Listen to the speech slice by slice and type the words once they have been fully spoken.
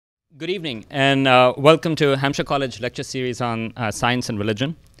Good evening, and welcome to Hampshire College lecture series on science and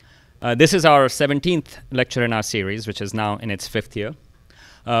religion. This is our 17th lecture in our series, which is now in its 5th year.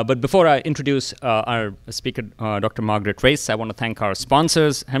 But before I introduce our speaker, Dr. Margaret Race, I want to thank our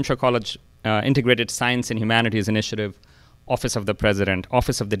sponsors, Hampshire College Integrated Science and Humanities Initiative, Office of the President,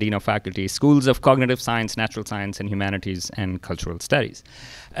 Office of the Dean of Faculty, Schools of Cognitive Science, Natural Science and Humanities, and Cultural Studies.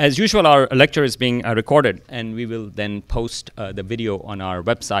 As usual, our lecture is being recorded, and we will then post the video on our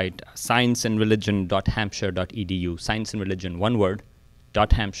website, scienceandreligion.hampshire.edu, science and religion, one word,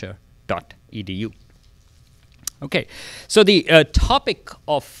 .hampshire.edu. Okay, so the topic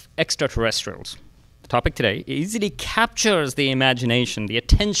of extraterrestrials, the topic today, easily captures the imagination, the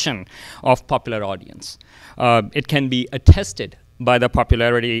attention of popular audience. It can be attested by the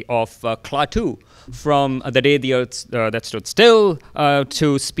popularity of Klaatu, from The Day the Earth That Stood Still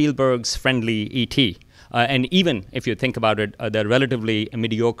to Spielberg's friendly E.T. And even, if you think about it, the relatively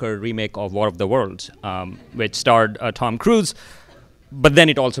mediocre remake of War of the Worlds, which starred Tom Cruise. But then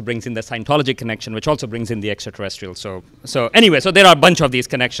it also brings in the Scientology connection, which also brings in the extraterrestrial. So anyway, so there are a bunch of these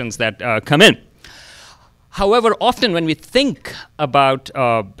connections that come in. However, often when we think about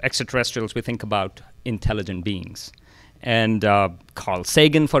extraterrestrials, we think about intelligent beings. And Carl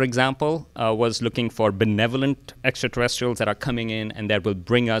Sagan, for example, was looking for benevolent extraterrestrials that are coming in and that will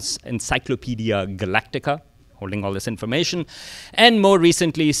bring us Encyclopedia Galactica, holding all this information. And more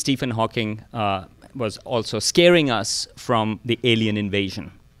recently, Stephen Hawking was also scaring us from the alien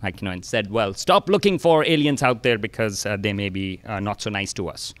invasion, and said, well, stop looking for aliens out there because they may be not so nice to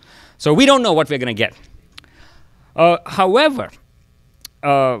us. So we don't know what we're going to get. However,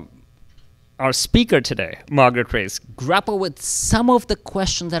 our speaker today, Margaret Race, grapple with some of the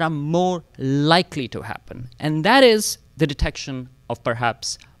questions that are more likely to happen, and that is the detection of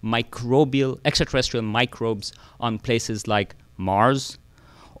perhaps extraterrestrial microbes on places like Mars,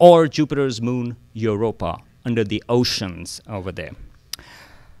 or Jupiter's moon, Europa, under the oceans over there.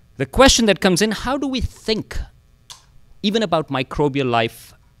 The question that comes in, how do we think even about microbial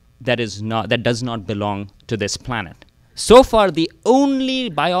life that does not belong to this planet? So far, the only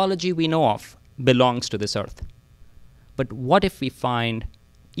biology we know of belongs to this Earth. But what if we find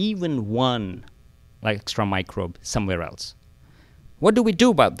even one extra microbe somewhere else? What do we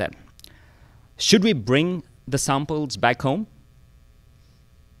do about that? Should we bring the samples back home?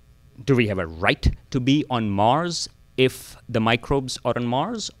 Do we have a right to be on Mars if the microbes are on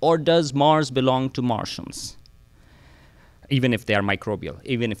Mars? Or does Mars belong to Martians, even if they are microbial,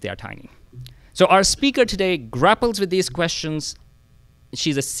 even if they are tiny? So our speaker today grapples with these questions.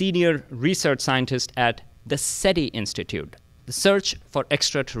 She's a senior research scientist at the SETI Institute, the Search for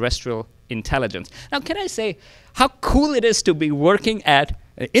Extraterrestrial Intelligence. Now, can I say how cool it is to be working at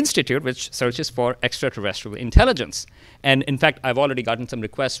an institute which searches for extraterrestrial intelligence? And in fact, I've already gotten some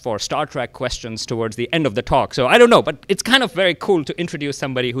requests for Star Trek questions towards the end of the talk. So I don't know, but it's kind of very cool to introduce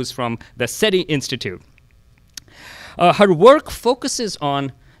somebody who's from the SETI Institute. Her work focuses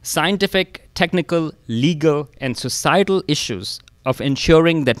on scientific, technical, legal, and societal issues of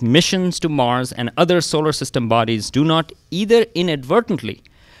ensuring that missions to Mars and other solar system bodies do not either inadvertently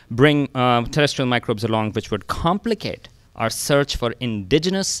bring terrestrial microbes along, which would complicate our search for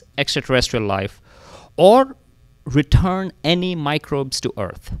indigenous extraterrestrial life, or return any microbes to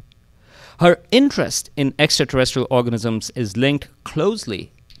Earth. Her interest in extraterrestrial organisms is linked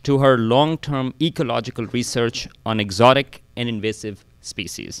closely to her long-term ecological research on exotic and invasive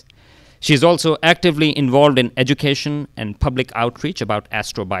species. She is also actively involved in education and public outreach about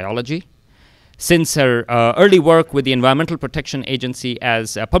astrobiology. Since her early work with the Environmental Protection Agency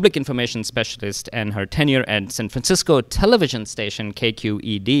as a public information specialist and her tenure at San Francisco television station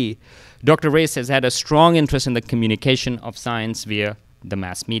KQED, Dr. Race has had a strong interest in the communication of science via the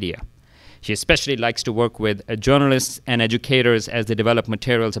mass media. She especially likes to work with journalists and educators as they develop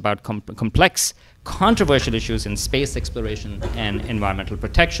materials about complex, controversial issues in space exploration and environmental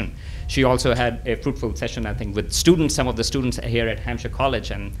protection. She also had a fruitful session, I think, with students, some of the students here at Hampshire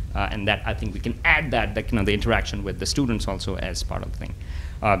College, and that I think we can add that the interaction with the students also as part of the thing.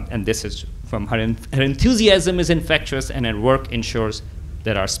 And this is from her enthusiasm is infectious, and her work ensures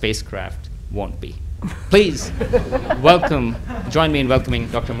that our spacecraft won't be. Please join me in welcoming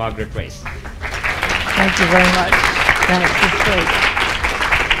Dr. Margaret Race. Thank you very much. Thanks, it's great.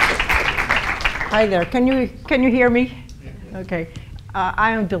 Hi there, can you hear me? Okay,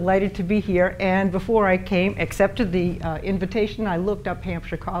 I am delighted to be here, and before I came, accepted the invitation, I looked up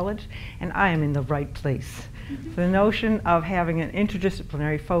Hampshire College, and I am in the right place. The notion of having an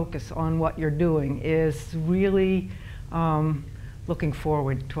interdisciplinary focus on what you're doing is really looking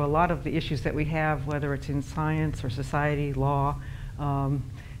forward to a lot of the issues that we have, whether it's in science or society, law,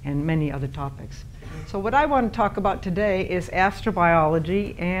 and many other topics. So what I want to talk about today is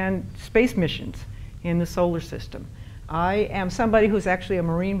astrobiology and space missions in the solar system. I am somebody who's actually a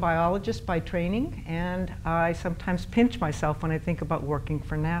marine biologist by training, and I sometimes pinch myself when I think about working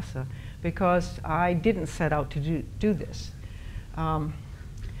for NASA, because I didn't set out to do this.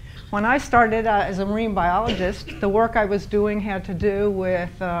 When I started as a marine biologist, the work I was doing had to do with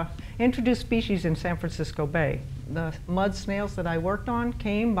introduced species in San Francisco Bay. The mud snails that I worked on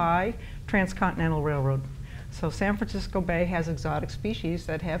came by transcontinental railroad. So San Francisco Bay has exotic species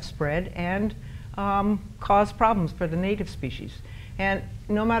that have spread and cause problems for the native species. And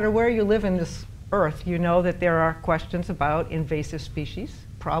no matter where you live in this earth, you know that there are questions about invasive species,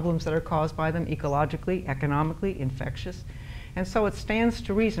 problems that are caused by them ecologically, economically, infectious. And so it stands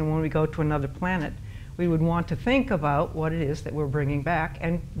to reason when we go to another planet, we would want to think about what it is that we're bringing back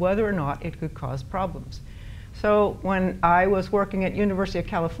and whether or not it could cause problems. So when I was working at University of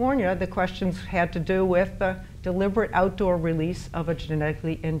California, the questions had to do with the deliberate outdoor release of a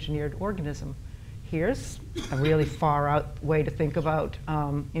genetically engineered organism. Here's a really far out way to think about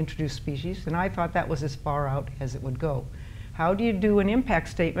introduced species, and I thought that was as far out as it would go. How do you do an impact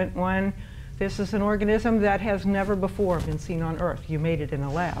statement when this is an organism that has never before been seen on Earth? You made it in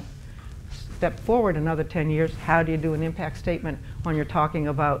a lab. Step forward another 10 years, how do you do an impact statement when you're talking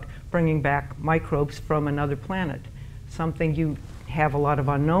about bringing back microbes from another planet? Something you have a lot of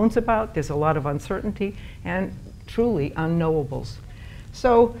unknowns about, there's a lot of uncertainty, and truly unknowables.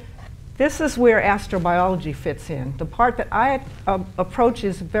 So this is where astrobiology fits in. The part that I approach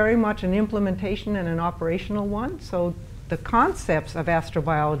is very much an implementation and an operational one. So the concepts of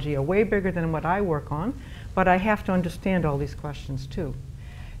astrobiology are way bigger than what I work on, but I have to understand all these questions too.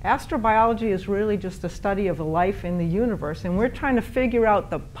 Astrobiology is really just a study of the life in the universe, and we're trying to figure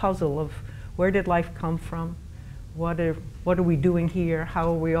out the puzzle of where did life come from, what are we doing here, how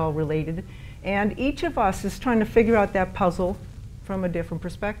are we all related, and each of us is trying to figure out that puzzle from a different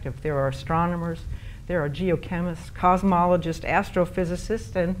perspective. There are astronomers, there are geochemists, cosmologists,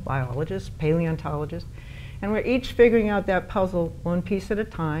 astrophysicists, and biologists, paleontologists, and we're each figuring out that puzzle one piece at a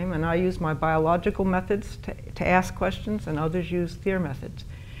time, and I use my biological methods to ask questions, and others use their methods.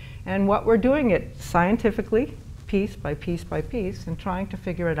 And what we're doing it scientifically, piece by piece by piece, and trying to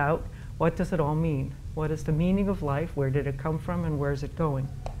figure it out. What does it all mean? What is the meaning of life? Where did it come from, and where is it going?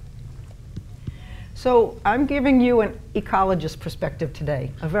 So I'm giving you an ecologist perspective today,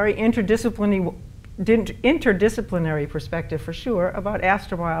 a very interdisciplinary perspective for sure about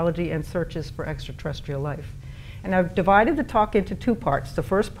astrobiology and searches for extraterrestrial life. And I've divided the talk into two parts. The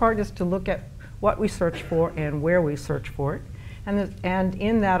first part is to look at what we search for and where we search for it. And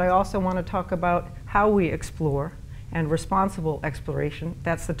in that, I also want to talk about how we explore and responsible exploration.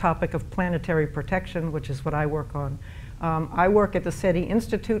 That's the topic of planetary protection, which is what I work on. I work at the SETI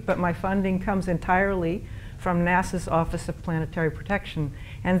Institute, but my funding comes entirely from NASA's Office of Planetary Protection.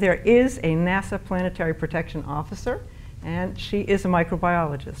 And there is a NASA Planetary Protection Officer, and she is a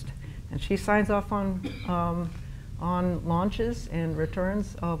microbiologist. And she signs off on launches and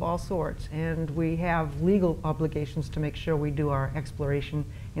returns of all sorts, and we have legal obligations to make sure we do our exploration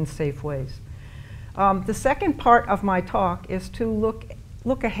in safe ways. The second part of my talk is to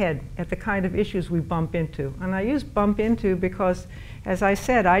look ahead at the kind of issues we bump into. And I use bump into because, as I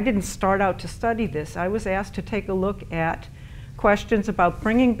said, I didn't start out to study this. I was asked to take a look at questions about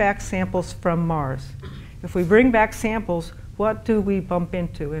bringing back samples from Mars. If we bring back samples, what do we bump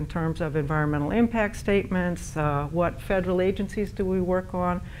into in terms of environmental impact statements? What federal agencies do we work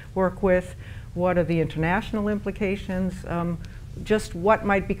with? What are the international implications? Just what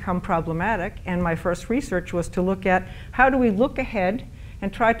might become problematic. And my first research was to look at how do we look ahead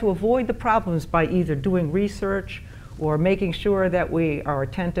and try to avoid the problems by either doing research or making sure that we are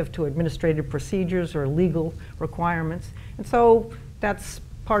attentive to administrative procedures or legal requirements. And so that's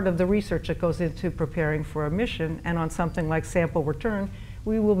part of the research that goes into preparing for a mission. And on something like sample return,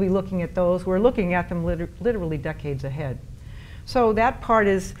 we will be looking at those. We're looking at them literally decades ahead. So that part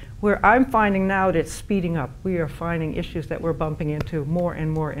is where I'm finding now that it's speeding up. We are finding issues that we're bumping into more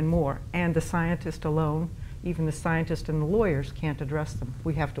and more and more. And the scientist alone, even the scientists and the lawyers, can't address them.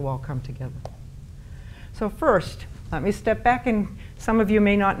 We have to all come together. So first, let me step back, and some of you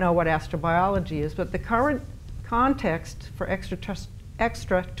may not know what astrobiology is, but the current context for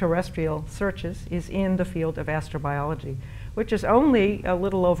extraterrestrial searches is in the field of astrobiology, which is only a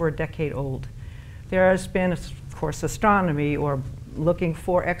little over a decade old. There has been, of course, astronomy or looking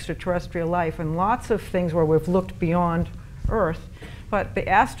for extraterrestrial life and lots of things where we've looked beyond Earth. But the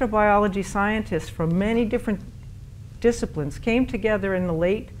astrobiology scientists from many different disciplines came together in the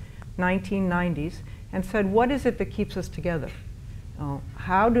late 1990s and said, what is it that keeps us together?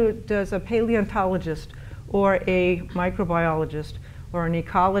 How does a paleontologist or a microbiologist or an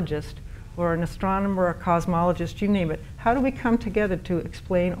ecologist or an astronomer or a cosmologist, you name it, how do we come together to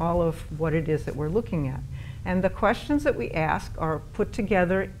explain all of what it is that we're looking at? And the questions that we ask are put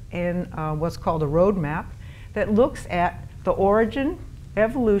together in what's called a roadmap that looks at the origin,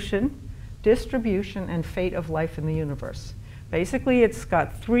 evolution, distribution, and fate of life in the universe. Basically, it's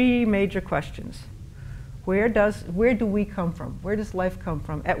got three major questions. Where do we come from? Where does life come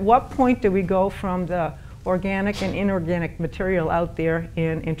from? At what point do we go from the organic and inorganic material out there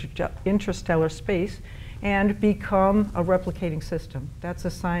in interstellar space and become a replicating system? That's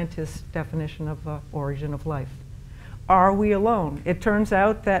a scientist's definition of the origin of life. Are we alone? It turns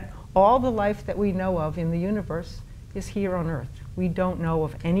out that all the life that we know of in the universe is here on Earth. We don't know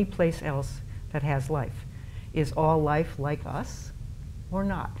of any place else that has life. Is all life like us or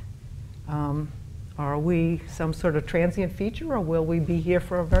not? Are we some sort of transient feature, or will we be here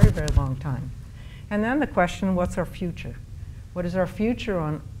for a very, very long time? And then the question, what's our future? What is our future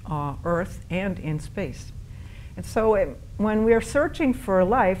on Earth and in space? And so when we're searching for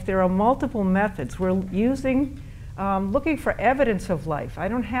life, there are multiple methods. We're using, looking for evidence of life. I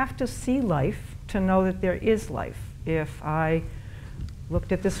don't have to see life to know that there is life. If I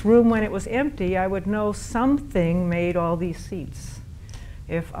looked at this room when it was empty, I would know something made all these seats.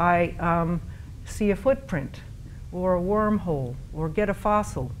 If I see a footprint, or a wormhole, or get a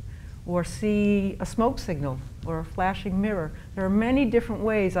fossil, or see a smoke signal, or a flashing mirror, there are many different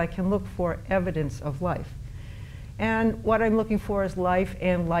ways I can look for evidence of life. And what I'm looking for is life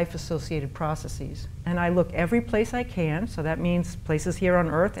and life-associated processes. And I look every place I can, so that means places here on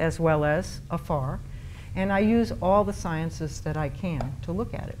Earth as well as afar. And I use all the sciences that I can to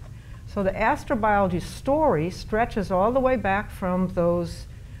look at it. So the astrobiology story stretches all the way back from those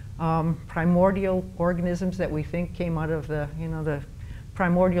primordial organisms that we think came out of the, the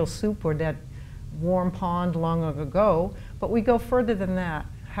primordial soup or that warm pond long ago. But we go further than that.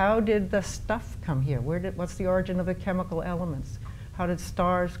 How did the stuff come here? What's the origin of the chemical elements? How did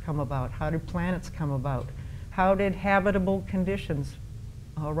stars come about? How did planets come about? How did habitable conditions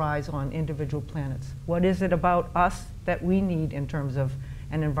arise on individual planets? What is it about us that we need in terms of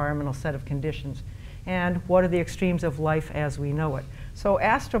an environmental set of conditions? And what are the extremes of life as we know it? So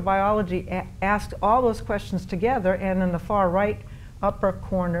astrobiology asked all those questions together, and in the far right upper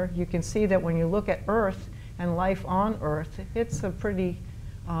corner, you can see that when you look at Earth and life on Earth, it's a pretty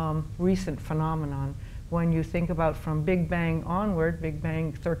recent phenomenon. When you think about from Big Bang onward, Big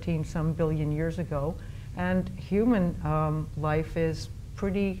Bang 13 some billion years ago, and human life is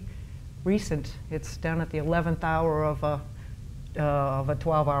pretty recent. It's down at the 11th hour of a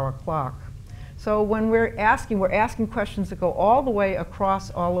 12-hour clock. So when we're asking questions that go all the way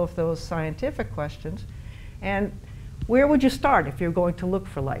across all of those scientific questions. And where would you start if you're going to look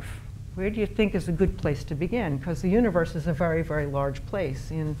for life? Where do you think is a good place to begin? Because the universe is a very, very large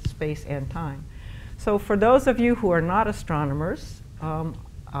place in space and time. So for those of you who are not astronomers,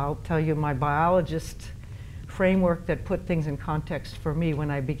 I'll tell you my biologist framework that put things in context for me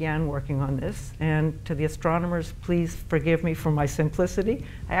when I began working on this. And to the astronomers, please forgive me for my simplicity.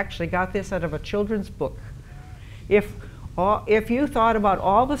 I actually got this out of a children's book. If you thought about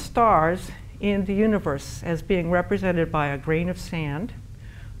all the stars in the universe as being represented by a grain of sand,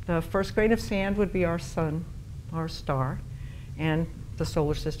 the first grain of sand would be our sun, our star, and the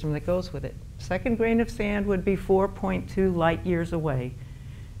solar system that goes with it. Second grain of sand would be 4.2 light years away.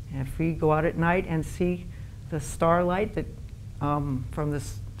 And if we go out at night and see the starlight that, from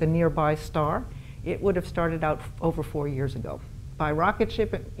the nearby star, it would have started out over 4 years ago. By rocket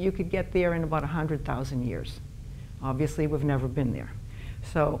ship, you could get there in about 100,000 years. Obviously, we've never been there.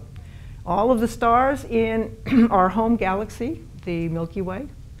 So all of the stars in our home galaxy, the Milky Way,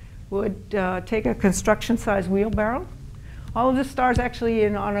 would take a construction-sized wheelbarrow. All of the stars actually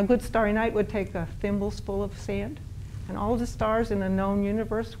on a good starry night would take thimbles full of sand. And all of the stars in the known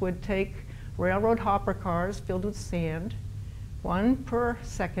universe would take railroad hopper cars filled with sand, 1 per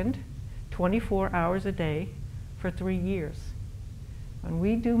second, 24 hours a day for 3 years. When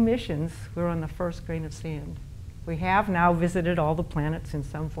we do missions, we're on the first grain of sand. We have now visited all the planets in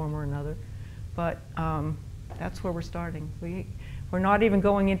some form or another, but that's where we're starting. We're not even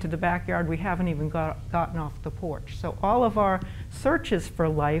going into the backyard. We haven't even gotten off the porch. So all of our searches for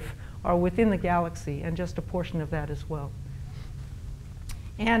life are within the galaxy, and just a portion of that as well.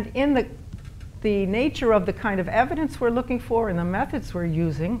 And in the nature of the kind of evidence we're looking for and the methods we're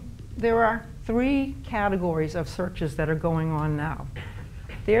using, there are 3 categories of searches that are going on now.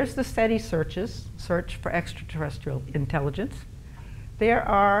 There's the SETI searches, search for extraterrestrial intelligence. There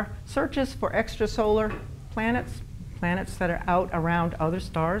are searches for extrasolar planets, planets that are out around other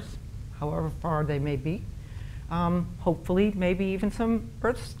stars, however far they may be. Hopefully, maybe even some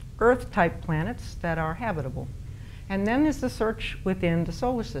Earth-type planets that are habitable. And then there's the search within the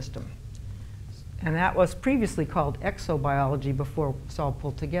solar system. And that was previously called exobiology before it was all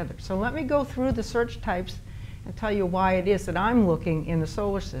pulled together. So let me go through the search types and tell you why it is that I'm looking in the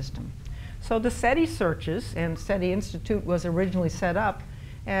solar system. So the SETI searches, and SETI Institute was originally set up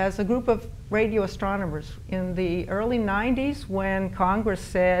as a group of radio astronomers in the early 90s when Congress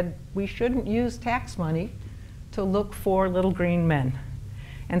said we shouldn't use tax money to look for little green men.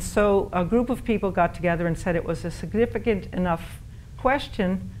 And so a group of people got together and said it was a significant enough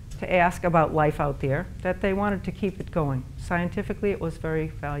question to ask about life out there that they wanted to keep it going. Scientifically, it was very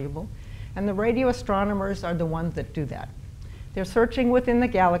valuable. And the radio astronomers are the ones that do that. They're searching within the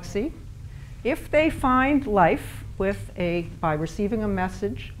galaxy. If they find life by receiving a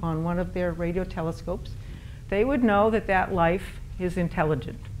message on one of their radio telescopes, they would know that that life is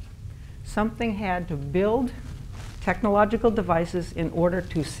intelligent. Something had to build technological devices in order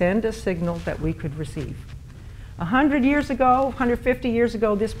to send a signal that we could receive. 100 years ago, 150 years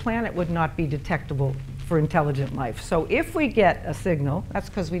ago, this planet would not be detectable for intelligent life. So if we get a signal, that's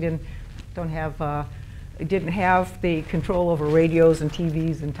because we didn't have the control over radios and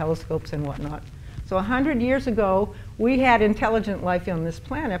TVs and telescopes and whatnot. So 100 years ago, we had intelligent life on this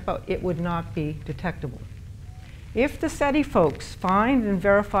planet, but it would not be detectable. If the SETI folks find and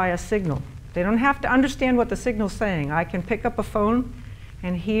verify a signal, they don't have to understand what the signal's saying. I can pick up a phone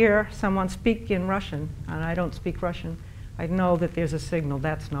and hear someone speak in Russian, and I don't speak Russian. I know that there's a signal.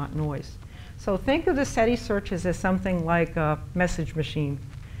 That's not noise. So think of the SETI searches as something like a message machine.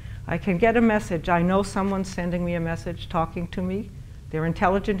 I can get a message. I know someone's sending me a message, talking to me. They're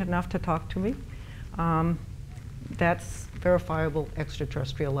intelligent enough to talk to me. That's verifiable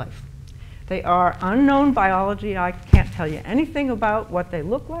extraterrestrial life. They are unknown biology. I can't tell you anything about what they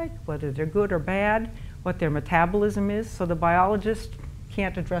look like, whether they're good or bad, what their metabolism is, so the biologist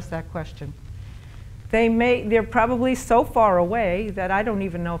can't address that question. They're probably so far away that I don't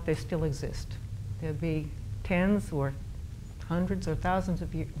even know if they still exist. They'll be tens or hundreds or thousands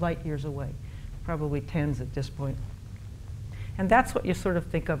of light years away, probably tens at this point. And that's what you sort of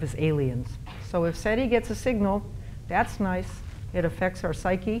think of as aliens. So if SETI gets a signal, that's nice. It affects our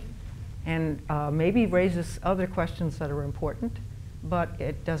psyche and maybe raises other questions that are important, but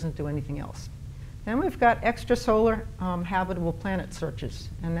it doesn't do anything else. Then we've got extrasolar habitable planet searches,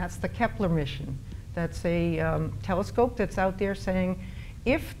 and that's the Kepler mission. That's a telescope that's out there saying,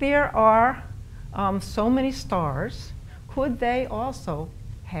 if there are so many stars, could they also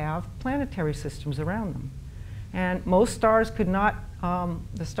have planetary systems around them? And most stars could not,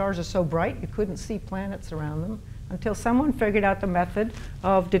 the stars are so bright you couldn't see planets around them until someone figured out the method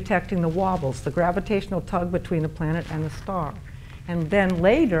of detecting the wobbles, the gravitational tug between the planet and the star. And then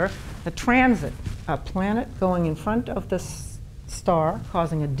later, the transit, a planet going in front of the star,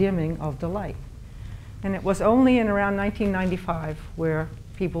 causing a dimming of the light. And it was only in around 1995 where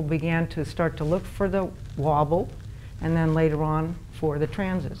people began to start to look for the wobble, and then later on for the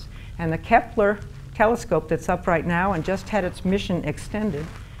transits. And the Kepler telescope that's up right now and just had its mission extended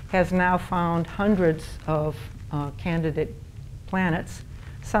has now found hundreds of candidate planets,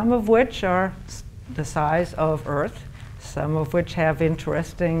 some of which are the size of Earth, some of which have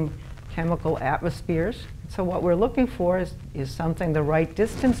interesting chemical atmospheres. So what we're looking for is something the right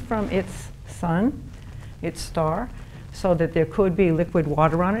distance from its sun, its star, so that there could be liquid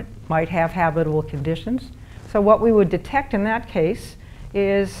water on it, might have habitable conditions. So what we would detect in that case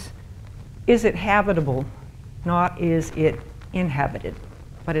is it habitable, not is it inhabited?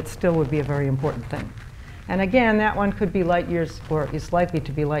 But it still would be a very important thing. And again, that one could be light years, or is likely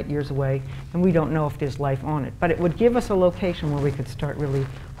to be light years away, and we don't know if there's life on it. But it would give us a location where we could start really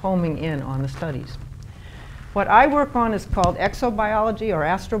homing in on the studies. What I work on is called exobiology or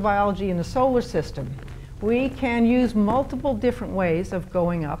astrobiology in the solar system. We can use multiple different ways of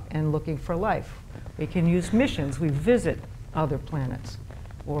going up and looking for life. We can use missions. We visit other planets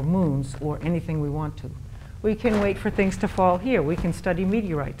or moons or anything we want to. We can wait for things to fall here. We can study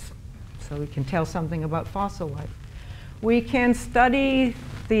meteorites, so we can tell something about fossil life. We can study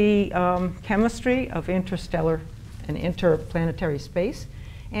the chemistry of interstellar and interplanetary space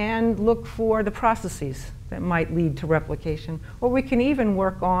and look for the processes that might lead to replication. Or we can even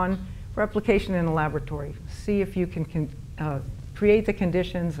work on replication in a laboratory, see if you can create the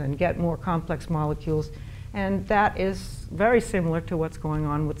conditions and get more complex molecules. And that is very similar to what's going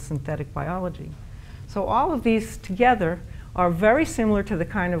on with synthetic biology. So all of these together are very similar to the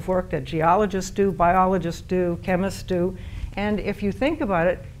kind of work that geologists do, biologists do, chemists do. And if you think about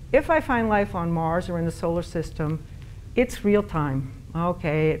it, if I find life on Mars or in the solar system, It's real time.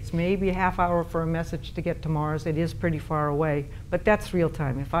 Okay, it's maybe a half hour for a message to get to Mars. It is pretty far away, but that's real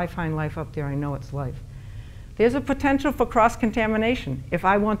time. If I find life up there, I know it's life. There's a potential for cross-contamination. If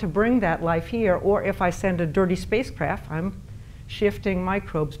I want to bring that life here, or if I send a dirty spacecraft, I'm shifting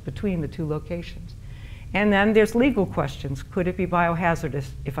microbes between the two locations. And then there's legal questions. Could it be biohazardous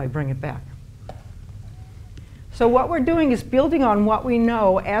if I bring it back? So what we're doing is building on what we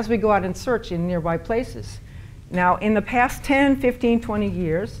know as we go out and search in nearby places. Now, in the past 10, 15, 20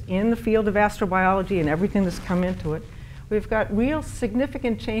 years, in the field of astrobiology and everything that's come into it, we've got real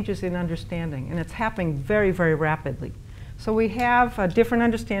significant changes in understanding, and it's happening very, very rapidly. So we have a different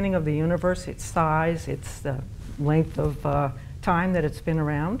understanding of the universe, its size, its length of time that it's been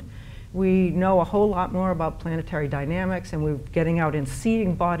around. We know a whole lot more about planetary dynamics, and we're getting out and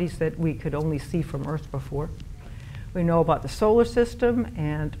seeing bodies that we could only see from Earth before. We know about the solar system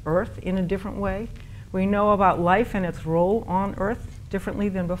and Earth in a different way. We know about life and its role on Earth differently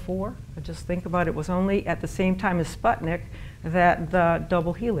than before. Just think about it was only at the same time as Sputnik that the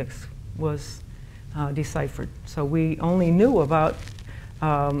double helix was deciphered. So we only knew about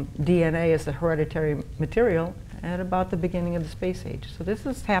DNA as a hereditary material at about the beginning of the space age. So this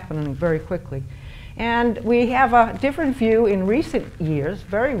is happening very quickly. And we have a different view in recent years,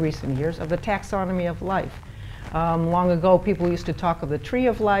 very recent years, of the taxonomy of life. Long ago, people used to talk of the tree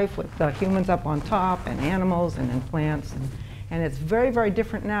of life with humans up on top and animals and then plants. And it's very, very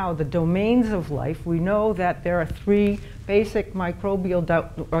different now. The domains of life, we know that there are three basic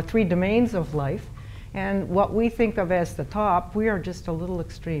microbial, or three domains of life. And what we think of as the top, we are just a little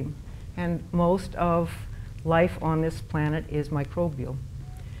extreme. And most of life on this planet is microbial.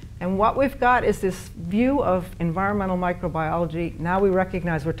 And what we've got is this view of environmental microbiology. Now we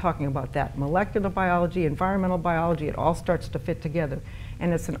recognize we're talking about that. Molecular biology, environmental biology, it all starts to fit together.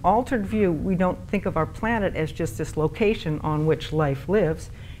 And it's an altered view. We don't think of our planet as just this location on which life lives.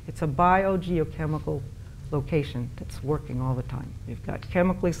 It's a biogeochemical location that's working all the time. You've got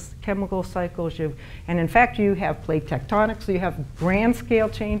chemical cycles, and in fact you have plate tectonics, so you have grand scale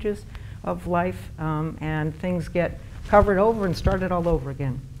changes of life, and things get covered over and started all over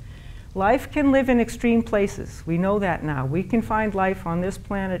again. Life can live in extreme places. We know that now. We can find life on this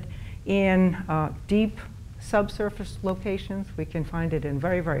planet in deep subsurface locations. We can find it in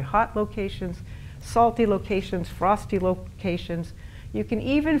very, very hot locations, salty locations, frosty locations. You can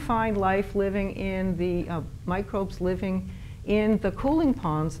even find life living in the microbes living in the cooling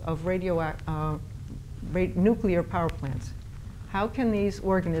ponds of nuclear power plants. How can these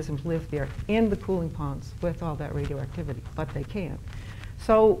organisms live there in the cooling ponds with all that radioactivity? But they can.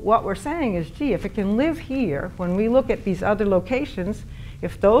 So what we're saying is, gee, if it can live here, when we look at these other locations,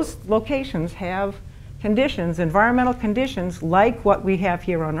 if those locations have conditions, environmental conditions like what we have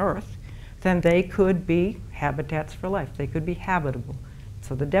here on Earth, then they could be habitats for life. They could be habitable.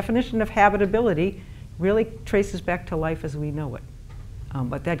 So the definition of habitability really traces back to life as we know it.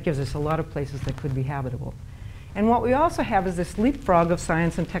 But that gives us a lot of places that could be habitable. And what we also have is this leapfrog of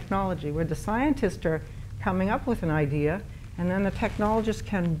science and technology, where the scientists are coming up with an idea, and then the technologists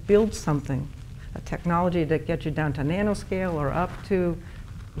can build something, a technology that gets you down to nanoscale or up to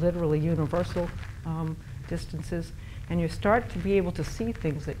literally universal distances, and you start to be able to see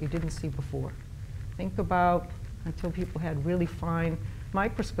things that you didn't see before. Think about until people had really fine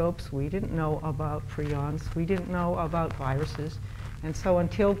microscopes, we didn't know about prions, we didn't know about viruses, and so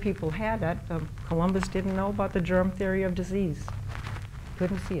until people had that, Columbus didn't know about the germ theory of disease.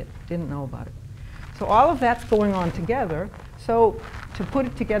 Couldn't see it, didn't know about it. So all of that's going on together. So to put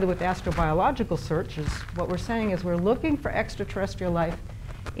it together with astrobiological searches, what we're saying is we're looking for extraterrestrial life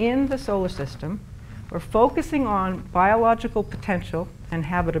in the solar system. We're focusing on biological potential and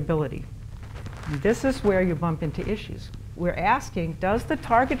habitability. And this is where you bump into issues. We're asking, does the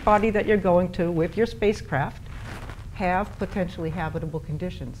target body that you're going to with your spacecraft have potentially habitable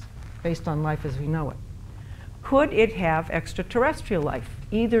conditions based on life as we know it? Could it have extraterrestrial life,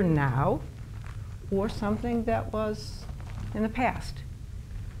 either now or something that was in the past?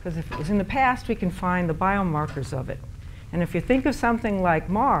 Because if it was in the past, we can find the biomarkers of it. And if you think of something like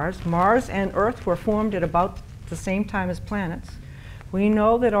Mars, Mars and Earth were formed at about the same time as planets. We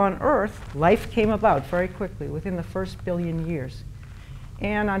know that on Earth, life came about very quickly within the first billion years.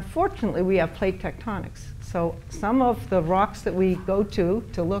 And unfortunately, we have plate tectonics. So some of the rocks that we go to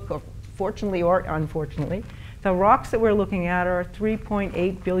look, fortunately or unfortunately, the rocks that we're looking at are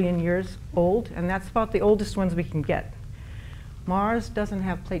 3.8 billion years old, and that's about the oldest ones we can get. Mars doesn't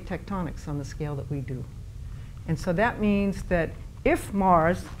have plate tectonics on the scale that we do. And so that means that if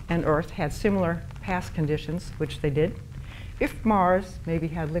Mars and Earth had similar past conditions, which they did, if Mars maybe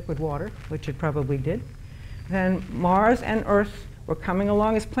had liquid water, which it probably did, then Mars and Earth were coming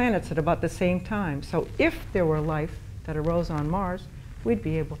along as planets at about the same time. So if there were life that arose on Mars, we'd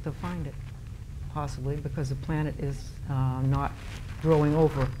be able to find it, possibly, because the planet is not growing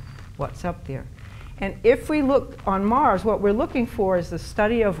over what's up there. And if we look on Mars, what we're looking for is the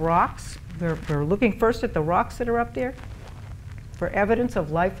study of rocks. We're looking first at the rocks that are up there for evidence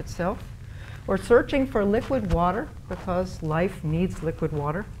of life itself. We're searching for liquid water because life needs liquid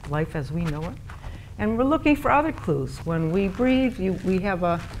water, life as we know it. And we're looking for other clues. When we breathe, we have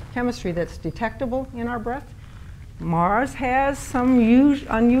a chemistry that's detectable in our breath. Mars has some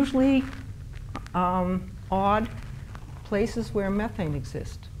unusually odd places where methane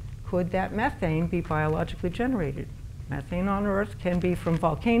exists. Could that methane be biologically generated? Methane on Earth can be from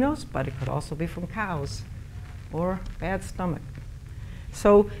volcanoes, but it could also be from cows or bad stomach.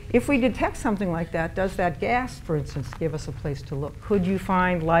 So if we detect something like that, does that gas, for instance, give us a place to look? Could you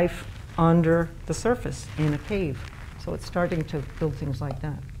find life under the surface in a cave? So it's starting to build things like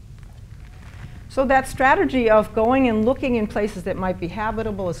that. So that strategy of going and looking in places that might be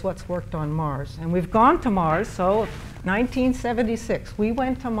habitable is what's worked on Mars. And we've gone to Mars. So 1976, we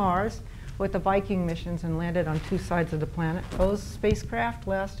went to Mars with the Viking missions and landed on 2 sides of the planet. Those spacecraft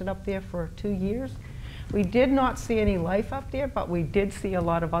lasted up there for 2 years. We did not see any life up there, but we did see a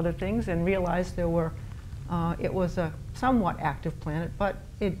lot of other things and realized it was a somewhat active planet, but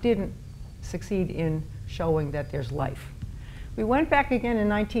it didn't succeed in showing that there's life. We went back again in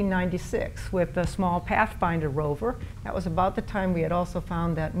 1996 with a small Pathfinder rover. That was about the time we had also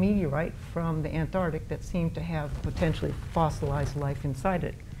found that meteorite from the Antarctic that seemed to have potentially fossilized life inside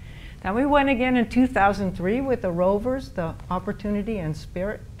it. Then we went again in 2003 with the rovers, the Opportunity and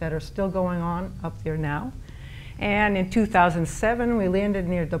Spirit, that are still going on up there now. And in 2007, we landed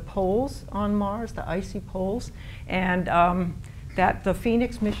near the poles on Mars, the icy poles, and the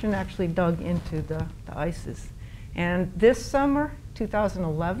Phoenix mission actually dug into the ices. And this summer,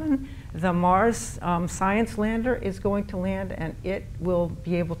 2011, the Mars science lander is going to land, and it will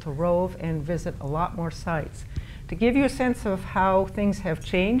be able to rove and visit a lot more sites. To give you a sense of how things have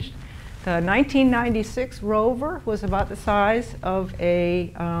changed, the 1996 rover was about the size of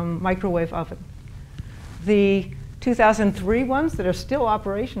a microwave oven. The 2003 ones that are still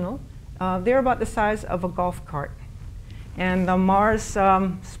operational, they're about the size of a golf cart. And the Mars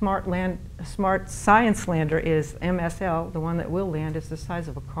Smart Science Lander is MSL, the one that will land, is the size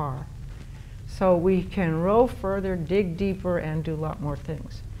of a car. So we can rove further, dig deeper, and do a lot more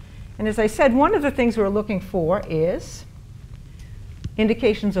things. And as I said, one of the things we're looking for is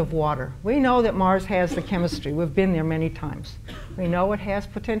indications of water. We know that Mars has the chemistry. We've been there many times. We know it has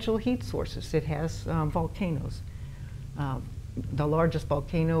potential heat sources. It has volcanoes. The largest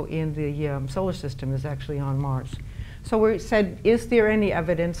volcano in the solar system is actually on Mars. So we said, is there any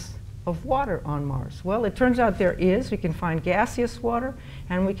evidence of water on Mars? Well, it turns out there is. We can find gaseous water,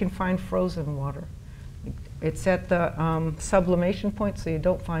 and we can find frozen water. It's at the sublimation point, so you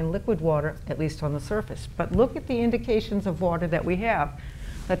don't find liquid water, at least on the surface. But look at the indications of water that we have.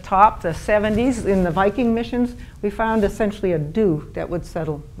 The top, the 70s, in the Viking missions, we found essentially a dew that would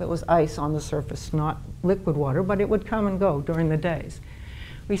settle, that was ice on the surface, not liquid water, but it would come and go during the days.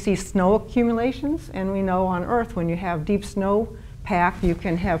 We see snow accumulations, and we know on Earth when you have deep snow pack, you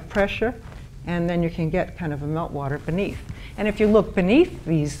can have pressure, and then you can get kind of a meltwater beneath. And if you look beneath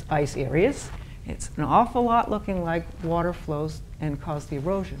these ice areas, it's an awful lot looking like water flows and cause the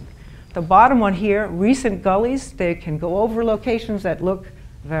erosion. The bottom one here, recent gullies, they can go over locations that look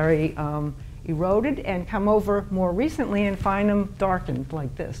very eroded and come over more recently and find them darkened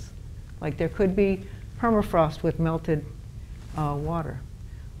like this. Like there could be permafrost with melted water.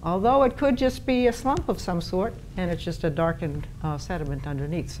 Although it could just be a slump of some sort, and it's just a darkened sediment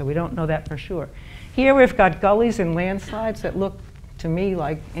underneath, so we don't know that for sure. Here we've got gullies and landslides that look to me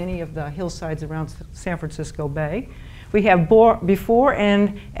like any of the hillsides around San Francisco Bay. We have before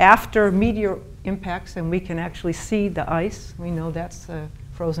and after meteor impacts, and we can actually see the ice. We know that's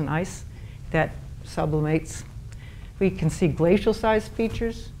frozen ice that sublimates. We can see glacial-sized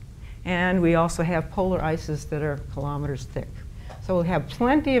features, and we also have polar ices that are kilometers thick. So we'll have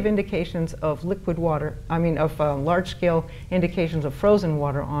plenty of indications of liquid water, of large-scale indications of frozen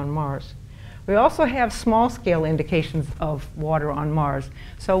water on Mars. We also have small-scale indications of water on Mars.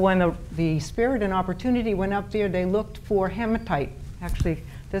 So when the Spirit and Opportunity went up there, they looked for hematite. Actually,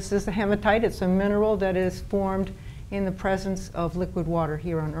 this is a hematite. It's a mineral that is formed in the presence of liquid water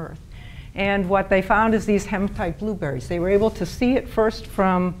here on Earth. And what they found is these hematite blueberries. They were able to see it first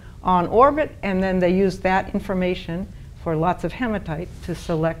from on orbit, and then they used that information for lots of hematite to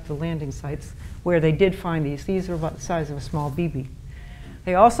select the landing sites where they did find these. These are about the size of a small BB.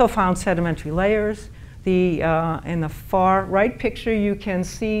 They also found sedimentary layers. In the far right picture, you can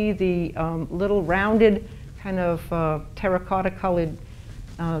see the little rounded kind of terracotta colored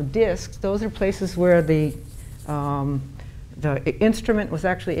discs. Those are places where the instrument was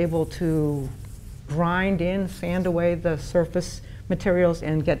actually able to grind in, sand away the surface materials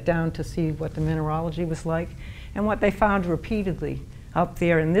and get down to see what the mineralogy was like. And what they found repeatedly up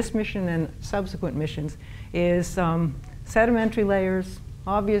there in this mission and subsequent missions is sedimentary layers,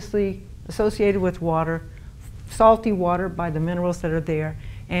 obviously associated with water, salty water by the minerals that are there,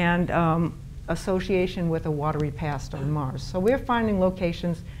 and association with a watery past on Mars. So we're finding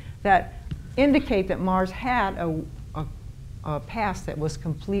locations that indicate that Mars had a past that was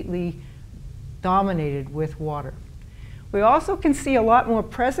completely dominated with water. We also can see a lot more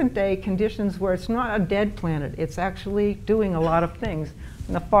present-day conditions where it's not a dead planet. It's actually doing a lot of things.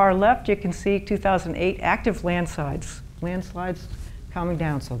 On the far left, you can see 2008 active landslides coming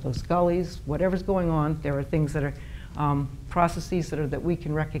down. So those gullies, whatever's going on, there are things that are processes that we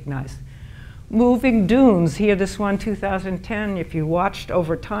can recognize. Moving dunes, here this one, 2010, if you watched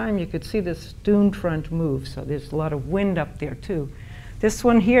over time, you could see this dune front move. So there's a lot of wind up there too. This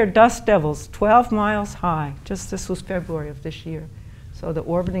one here, dust devils, 12 miles high. Just this was February of this year. So the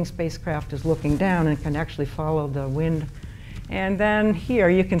orbiting spacecraft is looking down and can actually follow the wind. And then here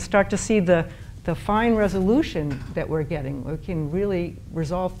you can start to see the fine resolution that we're getting. We can really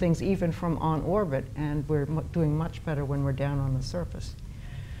resolve things even from on orbit, and we're doing much better when we're down on the surface.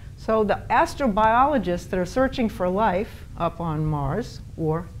 So the astrobiologists that are searching for life up on Mars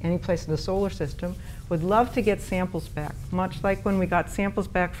or any place in the solar system would love to get samples back. Much like when we got samples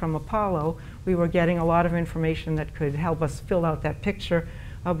back from Apollo, we were getting a lot of information that could help us fill out that picture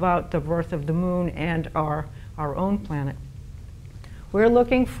about the birth of the moon and our own planet. We're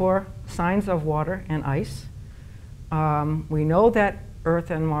looking for signs of water and ice. We know that Earth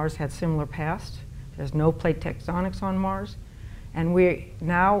and Mars had similar past. There's no plate tectonics on Mars. And we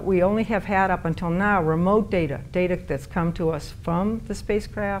only have had up until now remote data that's come to us from the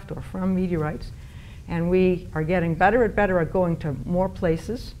spacecraft or from meteorites. And we are getting better and better at going to more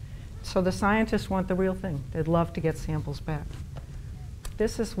places. So the scientists want the real thing. They'd love to get samples back.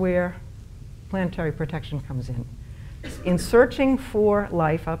 This is where planetary protection comes in. In searching for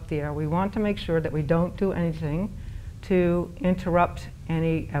life up there, we want to make sure that we don't do anything to interrupt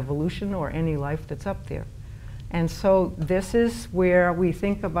any evolution or any life that's up there. And so this is where we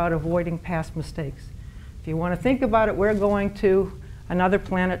think about avoiding past mistakes. If you want to think about it, we're going to another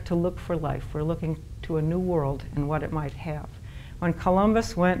planet to look for life. We're looking to a new world and what it might have. When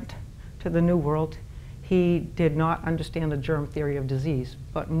Columbus went to the New World, he did not understand the germ theory of disease,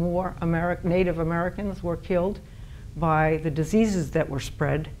 but more Native Americans were killed by the diseases that were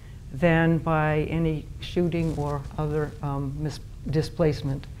spread than by any shooting or other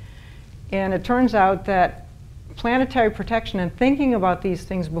displacement. And it turns out that planetary protection and thinking about these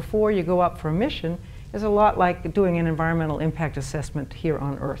things before you go up for a mission is a lot like doing an environmental impact assessment here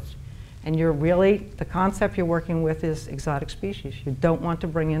on Earth. And the concept you're working with is exotic species. You don't want to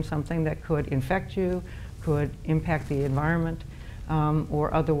bring in something that could infect you, could impact the environment,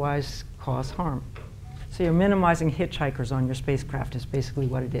 or otherwise cause harm. So you're minimizing hitchhikers on your spacecraft is basically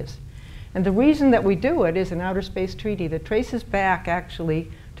what it is. And the reason that we do it is an outer space treaty that traces back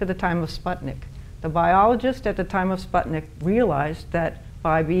actually to the time of Sputnik. The biologist at the time of Sputnik realized that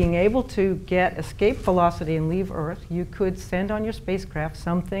by being able to get escape velocity and leave Earth, you could send on your spacecraft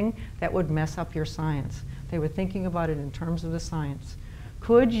something that would mess up your science. They were thinking about it in terms of the science.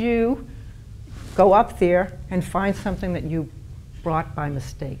 Could you go up there and find something that you brought by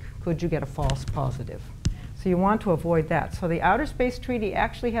mistake? Could you get a false positive? So you want to avoid that. So the Outer Space Treaty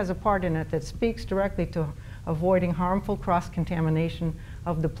actually has a part in it that speaks directly to avoiding harmful cross-contamination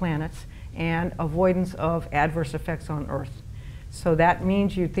of the planets and avoidance of adverse effects on Earth. So that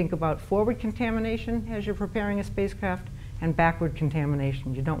means you think about forward contamination as you're preparing a spacecraft and backward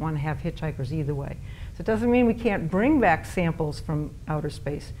contamination. You don't want to have hitchhikers either way. So it doesn't mean we can't bring back samples from outer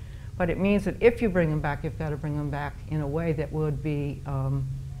space, but it means that if you bring them back, you've got to bring them back in a way that would be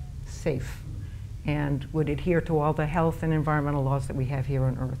safe and would adhere to all the health and environmental laws that we have here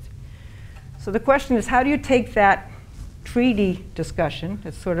on Earth. So the question is, how do you take that treaty discussion,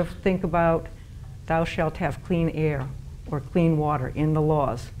 let's sort of think about thou shalt have clean air or clean water in the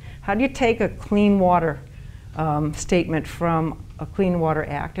laws. How do you take a clean water statement from a Clean Water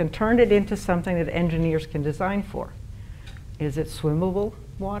Act and turn it into something that engineers can design for? Is it swimmable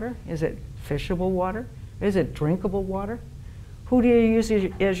water? Is it fishable water? Is it drinkable water? Who do you use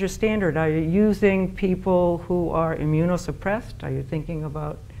as your standard? Are you using people who are immunosuppressed? Are you thinking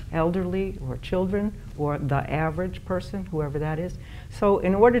about elderly or children or the average person, whoever that is. So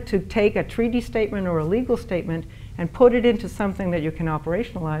in order to take a treaty statement or a legal statement and put it into something that you can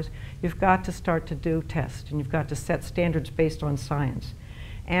operationalize, you've got to start to do tests, and you've got to set standards based on science.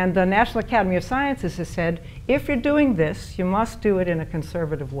 And the National Academy of Sciences has said, if you're doing this, you must do it in a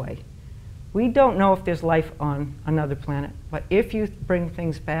conservative way. We don't know if there's life on another planet, but if you bring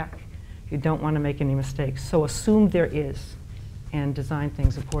things back, you don't want to make any mistakes. So assume there is, and design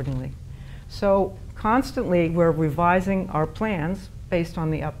things accordingly. So constantly, we're revising our plans based on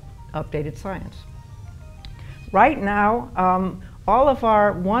the updated science. Right now, all of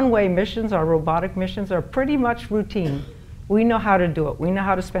our one-way missions, our robotic missions, are pretty much routine. We know how to do it. We know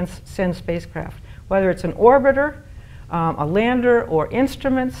how to send spacecraft. Whether it's an orbiter, a lander, or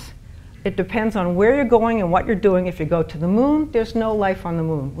instruments, it depends on where you're going and what you're doing. If you go to the moon, there's no life on the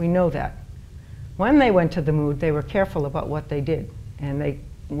moon. We know that. When they went to the moon, they were careful about what they did, and they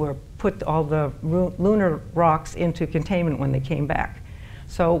put all the lunar rocks into containment when they came back.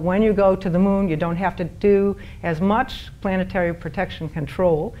 So when you go to the moon, you don't have to do as much planetary protection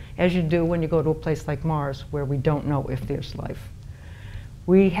control as you do when you go to a place like Mars, where we don't know if there's life.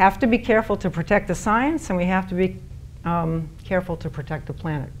 We have to be careful to protect the science, and we have to be careful to protect the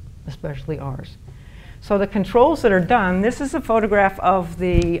planet, especially ours. So the controls that are done, this is a photograph of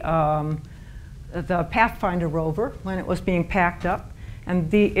the Pathfinder rover when it was being packed up.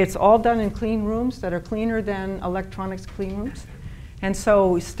 And it's all done in clean rooms that are cleaner than electronics clean rooms. And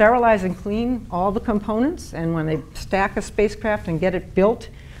so we sterilize and clean all the components, and when they stack a spacecraft and get it built,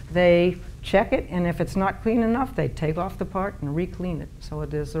 they check it, and if it's not clean enough, they take off the part and re-clean it. So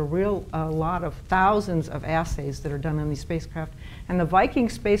there's a lot of thousands of assays that are done on these spacecraft. And the Viking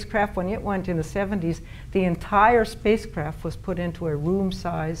spacecraft, when it went in the 70s, the entire spacecraft was put into a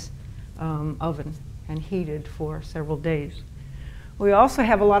room-size oven and heated for several days. We also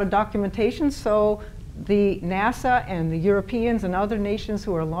have a lot of documentation, so the NASA and the Europeans and other nations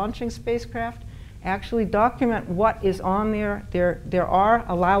who are launching spacecraft actually document what is on there. There are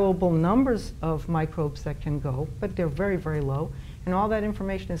allowable numbers of microbes that can go, but they're very, very low, and all that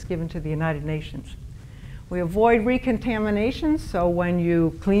information is given to the United Nations. We avoid recontamination, so when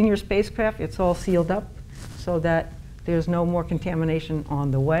you clean your spacecraft, it's all sealed up so that there's no more contamination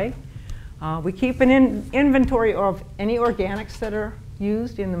on the way. We keep an inventory of any organics that are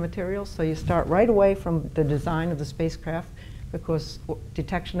used in the materials, so you start right away from the design of the spacecraft, because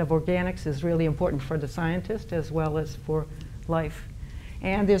detection of organics is really important for the scientist as well as for life.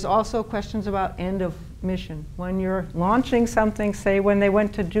 And there's also questions about end of mission. When you're launching something, say when they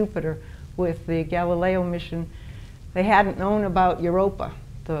went to Jupiter with the Galileo mission, they hadn't known about Europa,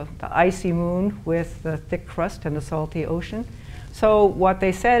 the icy moon with the thick crust and the salty ocean. So what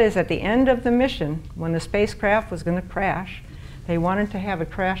they said is at the end of the mission, when the spacecraft was going to crash, they wanted to have it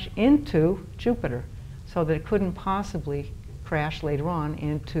crash into Jupiter so that it couldn't possibly crash later on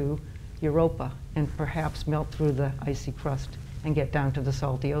into Europa and perhaps melt through the icy crust and get down to the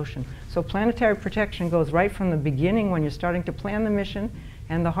salty ocean. So planetary protection goes right from the beginning when you're starting to plan the mission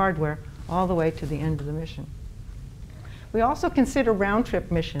and the hardware all the way to the end of the mission. We also consider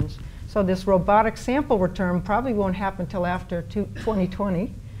round-trip missions. So this robotic sample return probably won't happen until after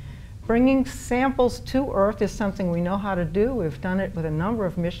 2020. Bringing samples to Earth is something we know how to do. We've done it with a number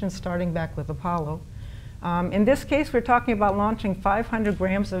of missions starting back with Apollo. In this case, we're talking about launching 500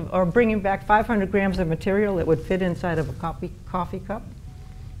 grams of, or bringing back 500 grams of material that would fit inside of a coffee cup.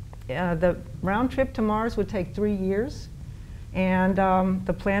 The round trip to Mars would take 3 years, and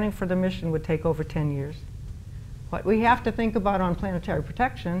the planning for the mission would take over 10 years. What we have to think about on planetary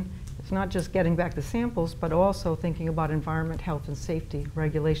protection, it's not just getting back the samples, but also thinking about environment, health, and safety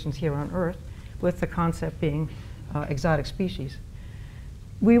regulations here on Earth, with the concept being exotic species.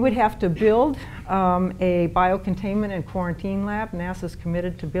 We would have to build a biocontainment and quarantine lab. NASA's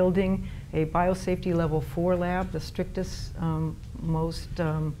committed to building a biosafety level 4 lab, the strictest, most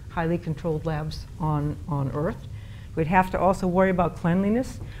highly controlled labs on Earth. We'd have to also worry about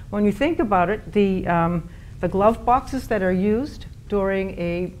cleanliness. When you think about it, the glove boxes that are used during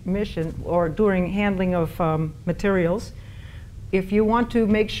a mission or during handling of materials, if you want to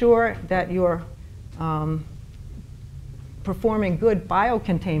make sure that you're performing good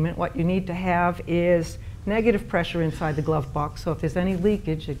biocontainment, what you need to have is negative pressure inside the glove box, so if there's any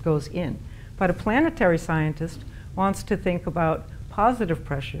leakage, it goes in. But a planetary scientist wants to think about positive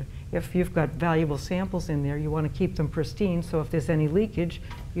pressure. If you've got valuable samples in there, you want to keep them pristine, so if there's any leakage,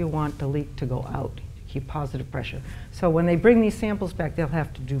 you want the leak to go out, keep positive pressure. So when they bring these samples back, they'll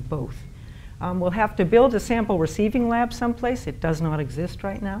have to do both. We'll have to build a sample receiving lab someplace. It does not exist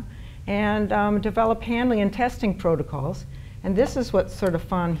right now. And develop handling and testing protocols. And this is what's sort of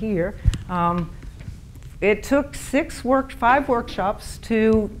fun here. It took 5 workshops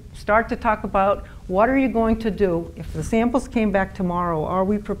to start to talk about what are you going to do if the samples came back tomorrow, are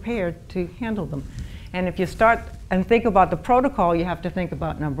we prepared to handle them? And if you start and think about the protocol, you have to think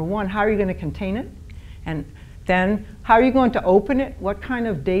about number 1, how are you going to contain it? And then how are you going to open it? What kind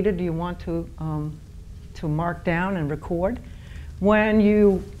of data do you want to mark down and record? When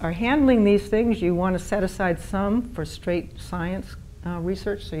you are handling these things, you want to set aside some for straight science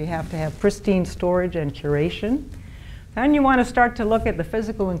research, so you have to have pristine storage and curation. Then you want to start to look at the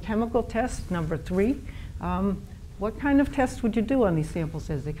physical and chemical tests, number 3. What kind of tests would you do on these samples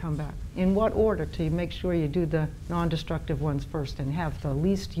as they come back? In what order to make sure you do the non-destructive ones first and have the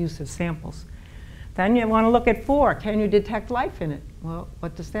least use of samples? Then you want to look at 4. Can you detect life in it? Well,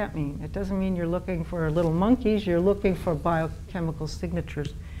 what does that mean? It doesn't mean you're looking for little monkeys. You're looking for biochemical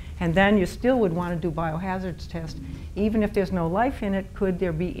signatures. And then you still would want to do biohazards test. Even if there's no life in it, could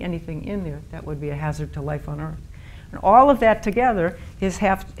there be anything in there that would be a hazard to life on Earth? And all of that together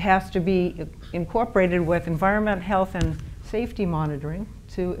has to be incorporated with environmental health and safety monitoring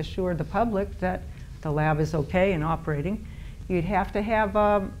to assure the public that the lab is okay and operating. You'd have to have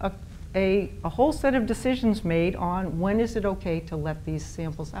a whole set of decisions made on when is it okay to let these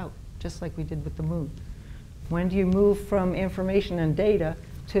samples out, just like we did with the moon. When do you move from information and data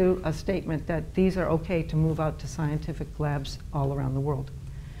to a statement that these are okay to move out to scientific labs all around the world?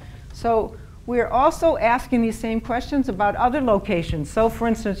 So we're also asking these same questions about other locations. So for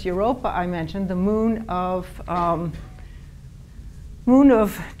instance, Europa, I mentioned, the moon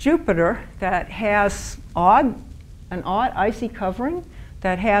of Jupiter that has an odd icy covering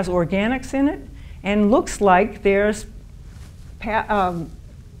that has organics in it and looks like there's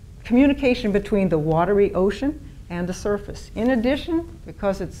communication between the watery ocean and the surface. In addition,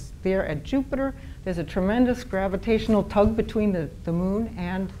 because it's there at Jupiter, there's a tremendous gravitational tug between the moon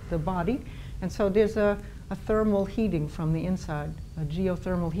and the body. And so there's a thermal heating from the inside, a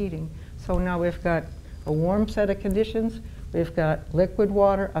geothermal heating. So now we've got a warm set of conditions, we've got liquid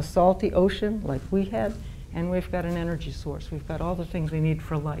water, a salty ocean like we had, and we've got an energy source. We've got all the things we need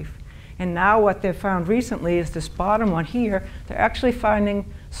for life. And now what they've found recently is this bottom one here, they're actually finding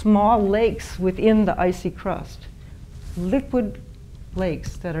small lakes within the icy crust, liquid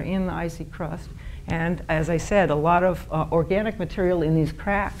lakes that are in the icy crust. And as I said, a lot of organic material in these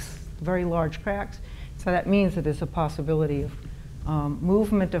cracks, very large cracks. So that means that there's a possibility of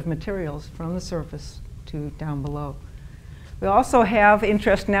movement of materials from the surface to down below. We also have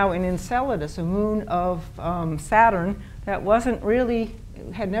interest now in Enceladus, a moon of Saturn that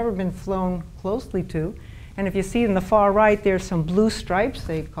had never been flown closely to. And if you see in the far right, there's some blue stripes.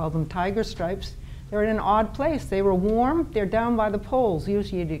 They call them tiger stripes. They're in an odd place. They were warm. They're down by the poles.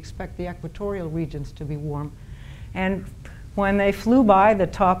 Usually you'd expect the equatorial regions to be warm. And when they flew by, the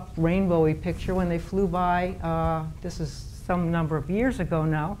top rainbowy picture, when they flew by, this is some number of years ago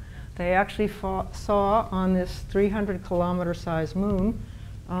now, they actually saw on this 300-kilometer sized moon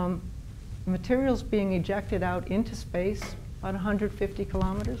materials being ejected out into space about 150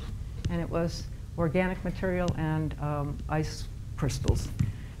 kilometers, and it was organic material and ice crystals.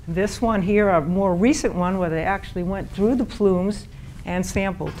 This one here, a more recent one where they actually went through the plumes and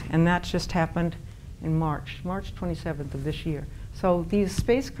sampled, and that just happened in March 27th of this year. So these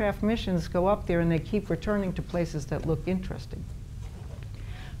spacecraft missions go up there and they keep returning to places that look interesting.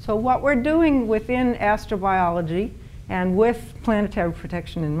 So what we're doing within astrobiology and with planetary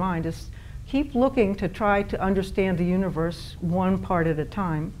protection in mind is keep looking to try to understand the universe one part at a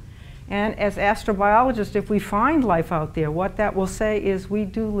time. And as astrobiologists, if we find life out there, what that will say is we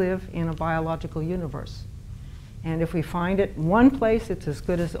do live in a biological universe. And if we find it in one place, it's as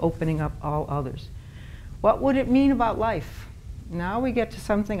good as opening up all others. What would it mean about life? Now we get to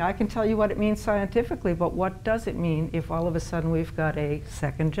something, I can tell you what it means scientifically, but what does it mean if all of a sudden we've got a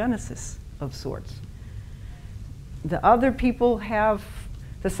second genesis of sorts? The other people have,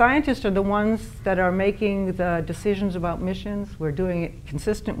 the scientists are the ones that are making the decisions about missions. We're doing it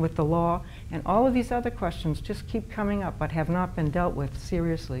consistent with the law, and all of these other questions just keep coming up but have not been dealt with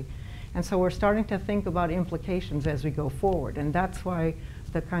seriously. And so we're starting to think about implications as we go forward, and that's why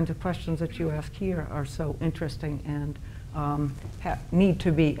the kinds of questions that you ask here are so interesting and need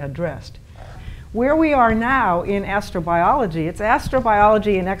to be addressed. Where we are now in astrobiology, it's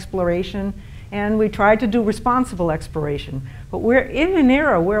astrobiology and exploration, and we try to do responsible exploration. But we're in an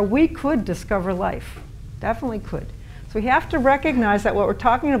era where we could discover life, definitely could. So we have to recognize that what we're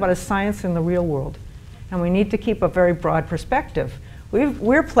talking about is science in the real world, and we need to keep a very broad perspective.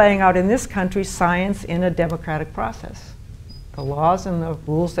 We're playing out in this country science in a democratic process. The laws and the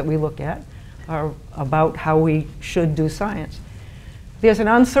rules that we look at about how we should do science. There's an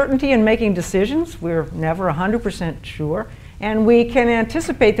uncertainty in making decisions. We're never 100% sure. And we can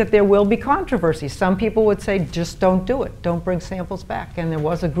anticipate that there will be controversy. Some people would say, just don't do it. Don't bring samples back. And there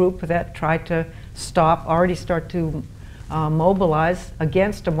was a group that tried to already start to mobilize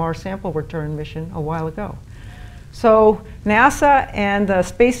against a Mars sample return mission a while ago. So NASA and the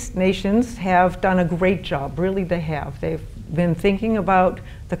space nations have done a great job. Really, they have. They've been thinking about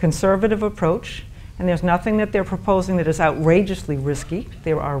the conservative approach. And there's nothing that they're proposing that is outrageously risky.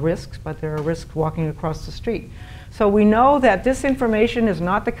 There are risks, but there are risks walking across the street. So we know that this information is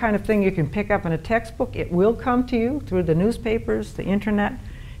not the kind of thing you can pick up in a textbook. It will come to you through the newspapers, the internet,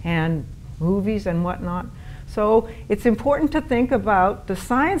 and movies and whatnot. So it's important to think about the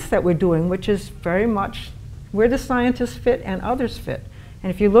science that we're doing, which is very much where the scientists fit and others fit.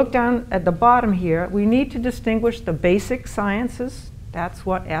 And if you look down at the bottom here, we need to distinguish the basic sciences. That's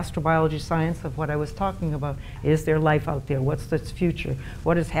what astrobiology science of what I was talking about. Is there life out there? What's its future?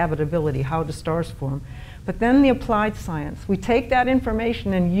 What is habitability? How do stars form? But then the applied science. We take that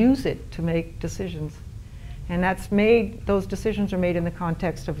information and use it to make decisions. And those decisions are made in the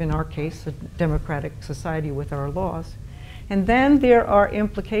context of, in our case, a democratic society with our laws. And then there are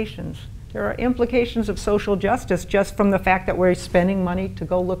implications. There are implications of social justice just from the fact that we're spending money to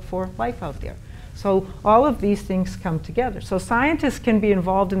go look for life out there. So all of these things come together. So scientists can be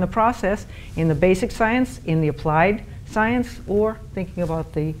involved in the process, in the basic science, in the applied science, or thinking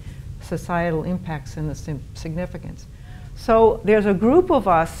about the societal impacts and the significance. So there's a group of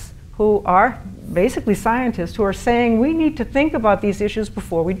us who are basically scientists who are saying we need to think about these issues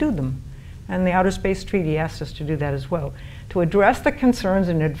before we do them. And the Outer Space Treaty asks us to do that as well. To address the concerns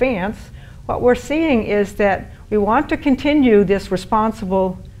in advance, what we're seeing is that we want to continue this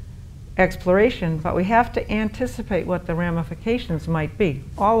responsible exploration, but we have to anticipate what the ramifications might be,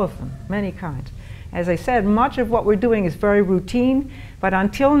 all of them, many kinds. As I said, much of what we're doing is very routine, but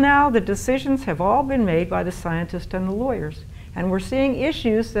until now the decisions have all been made by the scientists and the lawyers. And we're seeing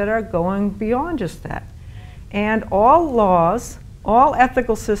issues that are going beyond just that. And all laws, all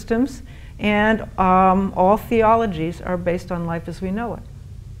ethical systems, and all theologies are based on life as we know it.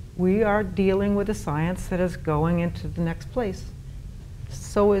 We are dealing with a science that is going into the next place.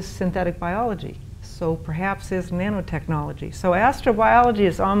 So is synthetic biology. So perhaps is nanotechnology. So astrobiology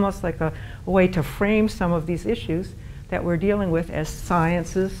is almost like a way to frame some of these issues that we're dealing with as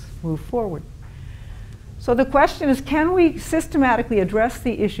sciences move forward. So the question is, can we systematically address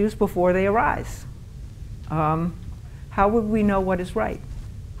the issues before they arise? How would we know what is right?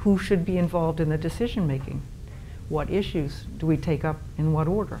 Who should be involved in the decision making? What issues do we take up in what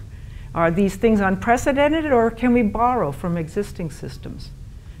order? Are these things unprecedented, or can we borrow from existing systems?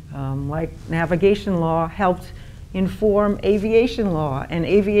 Like navigation law helped inform aviation law, and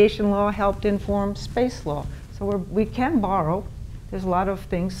aviation law helped inform space law. So we can borrow. There's a lot of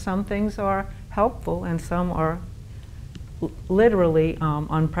things. Some things are helpful and some are literally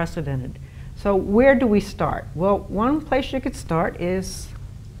unprecedented. So where do we start? Well, one place you could start is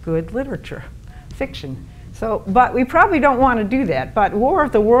good literature, fiction. So, but we probably don't want to do that. But War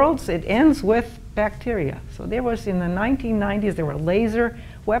of the Worlds, it ends with bacteria. So there was, in the 1990s, there were laser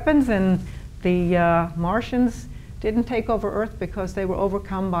weapons, and the Martians didn't take over Earth because they were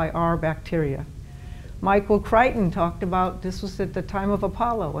overcome by our bacteria. Michael Crichton talked about, this was at the time of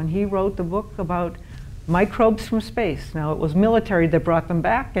Apollo, and he wrote the book about microbes from space. Now, it was military that brought them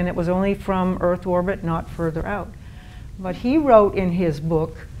back, and it was only from Earth orbit, not further out. But he wrote in his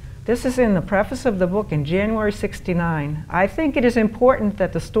book, this is in the preface of the book in January '69, I think it is important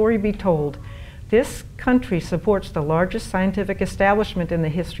that the story be told. This country supports the largest scientific establishment in the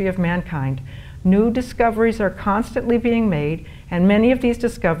history of mankind. New discoveries are constantly being made, and many of these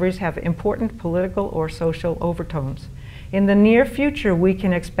discoveries have important political or social overtones. In the near future, we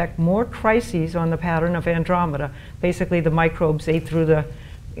can expect more crises on the pattern of Andromeda. Basically, the microbes ate through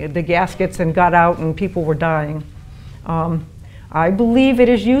the gaskets and got out, and people were dying. I believe it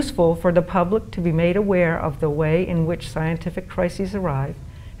is useful for the public to be made aware of the way in which scientific crises arrive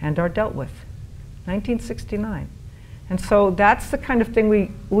and are dealt with. 1969. And so that's the kind of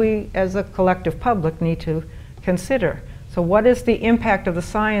thing we as a collective public need to consider. So what is the impact of the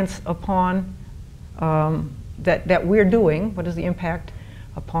science upon, that we're doing? What is the impact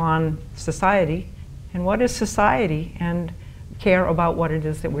upon society? And what is society and care about what it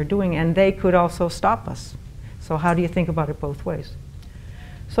is that we're doing? And they could also stop us. So how do you think about it both ways?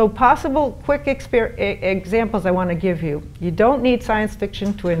 So possible quick examples I want to give you. You don't need science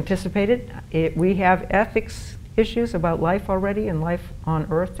fiction to anticipate it. We have ethics issues about life already and life on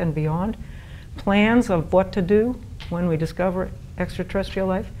Earth and beyond. Plans of what to do when we discover extraterrestrial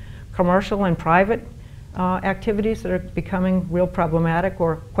life. commercial and private activities that are becoming real problematic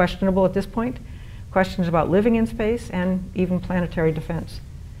or questionable at this point, questions about living in space, and even planetary defense.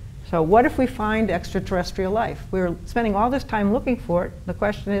 So what if we find extraterrestrial life? We're spending all this time looking for it. The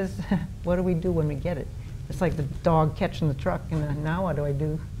question is, what do we do when we get it? It's like the dog catching the truck, and now what do I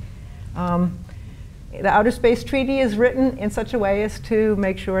do? The Outer Space Treaty is written in such a way as to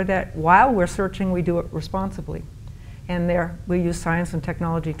make sure that while we're searching, we do it responsibly. And there, we use science and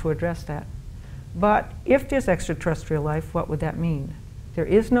technology to address that. But if there's extraterrestrial life, what would that mean? There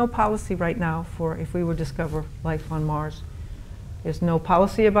is no policy right now for if we would discover life on Mars. There's no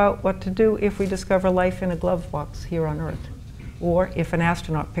policy about what to do if we discover life in a glove box here on Earth, or if an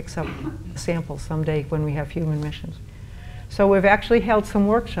astronaut picks up a sample someday when we have human missions. So we've actually held some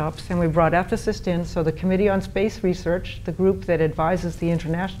workshops, and we brought ethicists in. So the Committee on Space Research, the group that advises the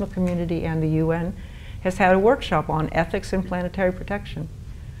international community and the UN, has had a workshop on ethics and planetary protection.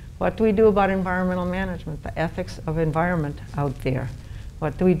 What do we do about environmental management, the ethics of environment out there?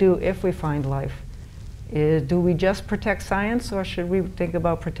 What do we do if we find life? Do we just protect science, or should we think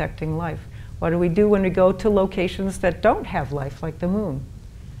about protecting life? What do we do when we go to locations that don't have life, like the moon?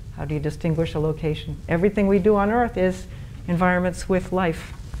 How do you distinguish a location? Everything we do on Earth is environments with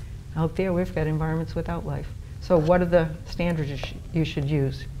life. Out there, we've got environments without life. So what are the standards you should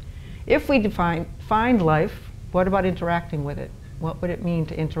use? If we find life, what about interacting with it? What would it mean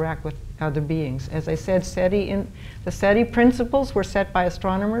to interact with other beings? As I said, the SETI principles were set by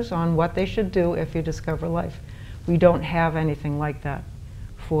astronomers on what they should do if you discover life. We don't have anything like that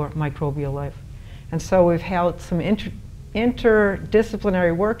for microbial life. And so we've held some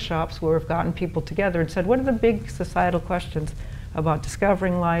interdisciplinary workshops where we've gotten people together and said, what are the big societal questions about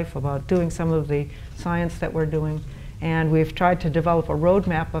discovering life, about doing some of the science that we're doing? And we've tried to develop a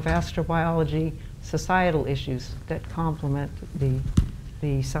roadmap of astrobiology societal issues that complement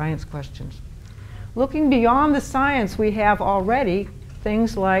the science questions. Looking beyond the science, we have already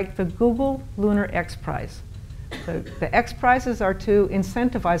things like the Google Lunar X Prize. The X Prizes are to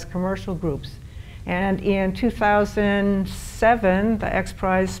incentivize commercial groups. And in 2007, the X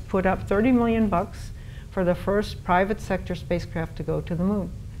Prize put up $30 million for the first private sector spacecraft to go to the moon.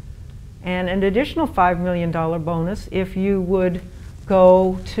 And an additional $5 million bonus if you would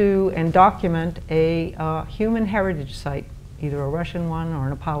go to and document a human heritage site, either a Russian one or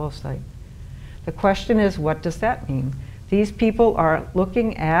an Apollo site. The question is, what does that mean? These people are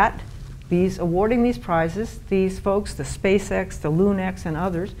looking at awarding these prizes. These folks, the SpaceX, the LuneX, and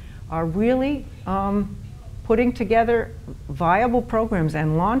others, are really putting together viable programs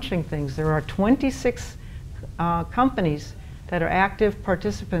and launching things. There are 26 companies that are active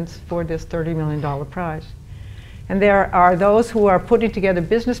participants for this $30 million prize. And there are those who are putting together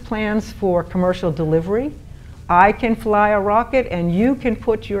business plans for commercial delivery. I can fly a rocket and you can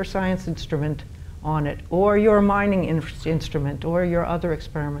put your science instrument on it, or your mining instrument, or your other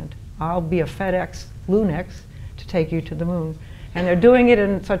experiment. I'll be a FedEx LuneX to take you to the moon. And they're doing it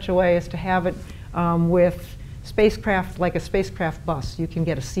in such a way as to have it with spacecraft, like a spacecraft bus. You can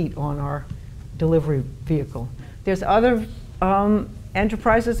get a seat on our delivery vehicle. There's other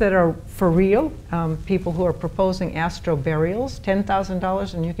enterprises that are for real, people who are proposing astroburials,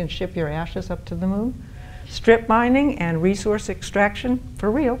 $10,000 and you can ship your ashes up to the moon. Strip mining and resource extraction,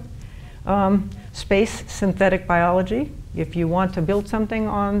 for real. Space synthetic biology. If you want to build something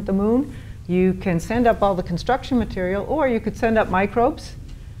on the moon, you can send up all the construction material, or you could send up microbes,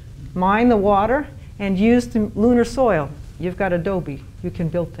 mine the water, and use the lunar soil. You've got adobe. You can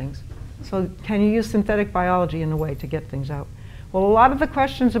build things. So can you use synthetic biology in a way to get things out? Well, a lot of the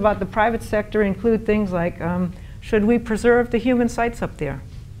questions about the private sector include things like, should we preserve the human sites up there?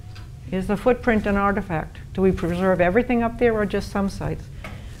 Is the footprint an artifact? Do we preserve everything up there or just some sites?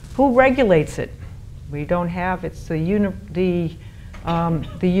 Who regulates it? We don't have, it's the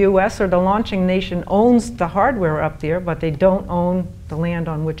US or the launching nation owns the hardware up there, but they don't own the land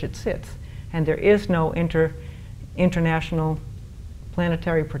on which it sits. And there is no international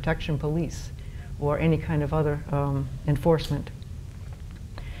planetary protection police or any kind of other enforcement.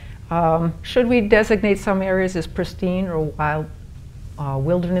 Should we designate some areas as pristine or wild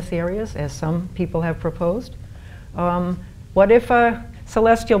wilderness areas, as some people have proposed? What if a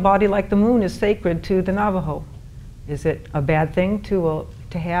celestial body like the moon is sacred to the Navajo? Is it a bad thing to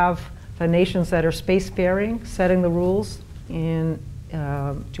have the nations that are spacefaring setting the rules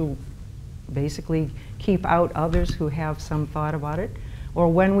to basically keep out others who have some thought about it? Or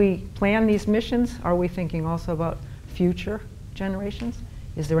when we plan these missions, are we thinking also about future generations?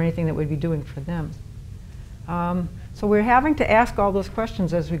 Is there anything that we'd be doing for them? So we're having to ask all those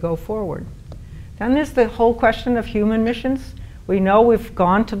questions as we go forward. Then there's the whole question of human missions. We know we've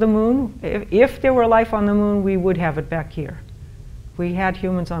gone to the moon. If there were life on the moon, we would have it back here. We had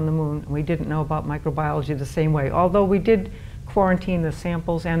humans on the moon, and we didn't know about microbiology the same way, although we did quarantine the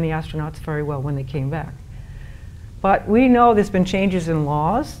samples and the astronauts very well when they came back. But we know there's been changes in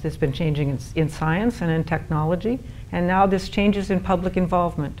laws, there's been changing in science and in technology, and now there's changes in public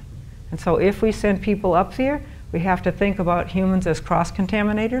involvement. And so if we send people up there, we have to think about humans as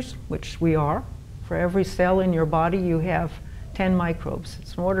cross-contaminators, which we are. For every cell in your body, you have 10 microbes.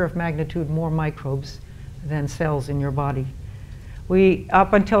 It's an order of magnitude more microbes than cells in your body. We,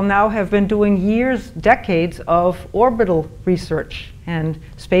 up until now, have been doing years, decades of orbital research, and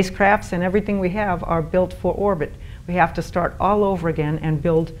spacecrafts and everything we have are built for orbit. We have to start all over again and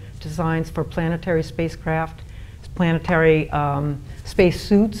build designs for planetary spacecraft, planetary space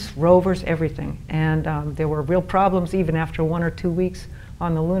suits, rovers, everything. And there were real problems even after 1 or 2 weeks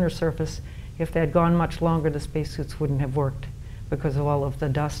on the lunar surface. If they had gone much longer, the spacesuits wouldn't have worked because of all of the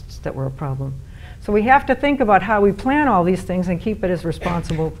dusts that were a problem. So we have to think about how we plan all these things and keep it as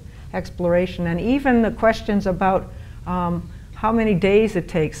responsible exploration. And even the questions about how many days it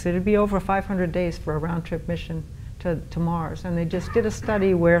takes. It'd be over 500 days for a round-trip mission to Mars. And they just did a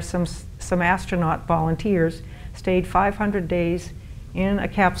study where some astronaut volunteers stayed 500 days in a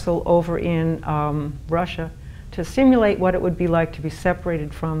capsule over in Russia to simulate what it would be like to be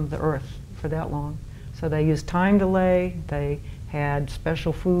separated from the Earth for that long. So they used time delay, they had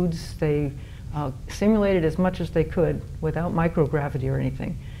special foods, they simulated as much as they could without microgravity or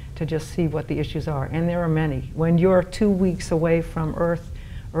anything to just see what the issues are. And there are many. When you're 2 weeks away from Earth,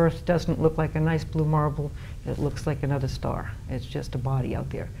 Earth doesn't look like a nice blue marble, it looks like another star. It's just a body out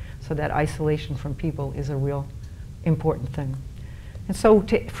there. So that isolation from people is a real important thing. And so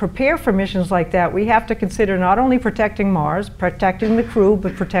to prepare for missions like that, we have to consider not only protecting Mars, protecting the crew,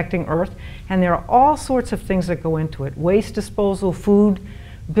 but protecting Earth. And there are all sorts of things that go into it. Waste disposal, food,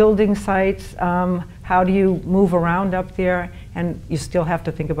 building sites, how do you move around up there, and you still have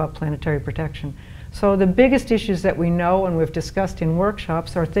to think about planetary protection. So the biggest issues that we know and we've discussed in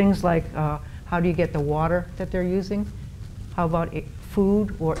workshops are things like how do you get the water that they're using? How about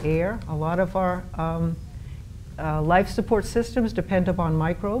food or air? A lot of our life support systems depend upon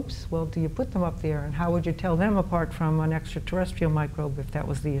microbes. Well, do you put them up there, and how would you tell them apart from an extraterrestrial microbe if that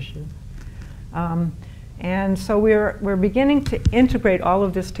was the issue? And so we're beginning to integrate all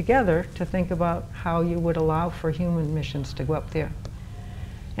of this together to think about how you would allow for human missions to go up there.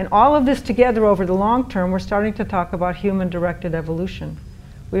 And all of this together over the long term, we're starting to talk about human-directed evolution.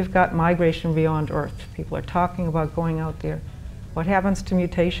 We've got migration beyond Earth. People are talking about going out there. What happens to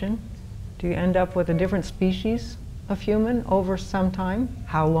mutation? Do you end up with a different species of human over some time?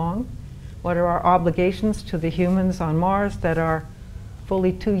 How long? What are our obligations to the humans on Mars that are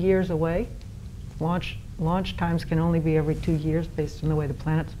fully 2 years away? Launch times can only be every 2 years based on the way the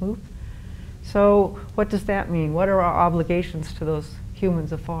planets move. So what does that mean? What are our obligations to those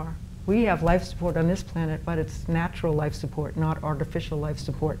humans afar? We have life support on this planet, but it's natural life support, not artificial life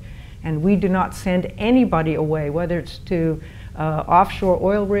support. And we do not send anybody away, whether it's to offshore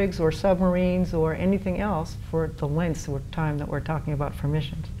oil rigs or submarines or anything else, for the lengths of time that we're talking about for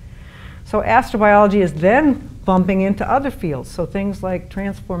missions. So astrobiology is then bumping into other fields. So things like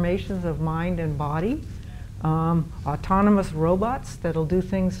transformations of mind and body, autonomous robots that'll do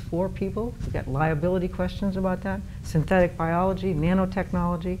things for people. We've got liability questions about that. Synthetic biology,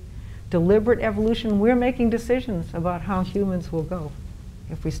 nanotechnology, deliberate evolution. We're making decisions about how humans will go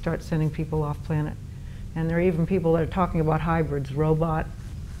if we start sending people off planet. And there are even people that are talking about hybrids, robot,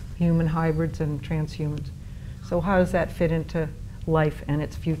 human hybrids, and transhumans. So how does that fit into life and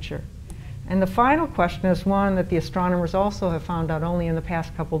its future? And the final question is one that the astronomers also have found out only in the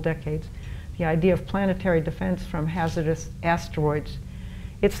past couple decades, the idea of planetary defense from hazardous asteroids.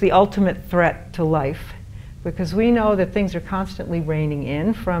 It's the ultimate threat to life, because we know that things are constantly raining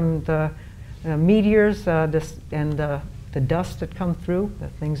in from the meteors and the dust that come through, the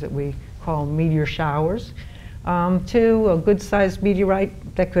things that we call meteor showers, to a good-sized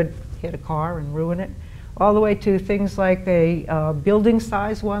meteorite that could hit a car and ruin it, all the way to things like a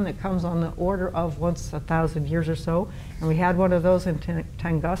building-size one that comes on the order of once 1,000 years or so. And we had one of those in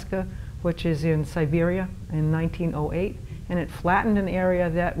Tunguska, which is in Siberia, in 1908, and it flattened an area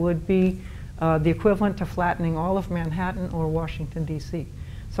that would be the equivalent to flattening all of Manhattan or Washington, D.C.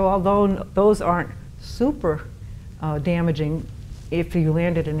 So although those aren't super damaging, if you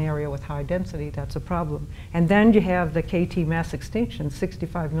landed in an area with high density, that's a problem. And then you have the KT mass extinction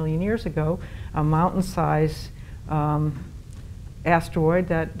 65 million years ago, a mountain-sized asteroid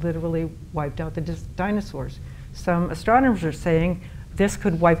that literally wiped out the dinosaurs. Some astronomers are saying this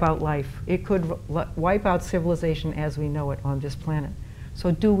could wipe out life. It could wipe out civilization as we know it on this planet.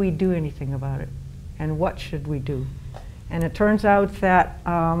 So do we do anything about it? And what should we do? And it turns out that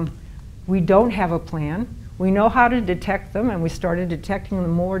we don't have a plan. We know how to detect them, and we started detecting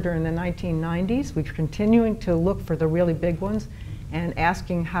them more during the 1990s. We're continuing to look for the really big ones and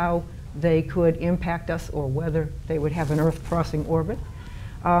asking how they could impact us or whether they would have an Earth-crossing orbit.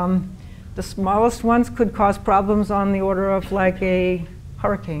 The smallest ones could cause problems on the order of like a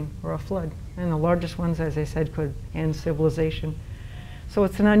hurricane or a flood. And the largest ones, as I said, could end civilization. So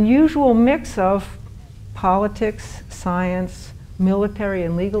it's an unusual mix of politics, science, military,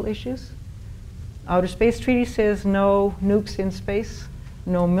 and legal issues. Outer Space Treaty says no nukes in space,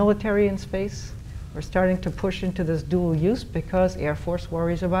 no military in space. We're starting to push into this dual use because Air Force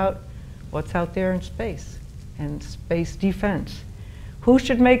worries about what's out there in space and space defense. Who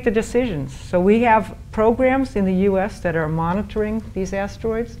should make the decisions? So we have programs in the US that are monitoring these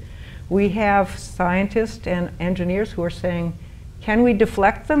asteroids. We have scientists and engineers who are saying, can we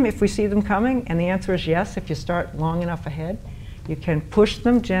deflect them if we see them coming? And the answer is yes, if you start long enough ahead. You can push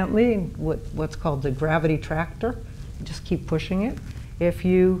them gently, what's called the gravity tractor. You just keep pushing it. If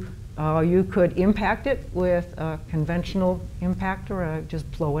you could impact it with a conventional impactor, or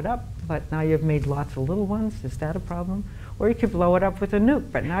just blow it up. But now you've made lots of little ones. Is that a problem? Or you could blow it up with a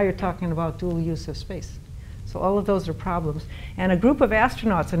nuke. But now you're talking about dual use of space. So all of those are problems. And a group of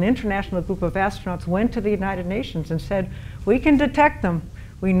astronauts, an international group of astronauts, went to the United Nations and said, we can detect them.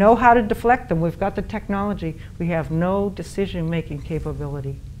 We know how to deflect them. We've got the technology. We have no decision-making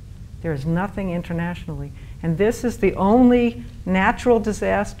capability. There is nothing internationally. And this is the only natural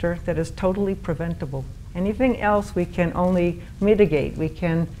disaster that is totally preventable. Anything else we can only mitigate. We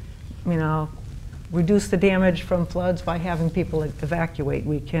can, reduce the damage from floods by having people evacuate.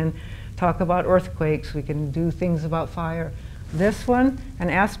 We can talk about earthquakes. We can do things about fire. This one, an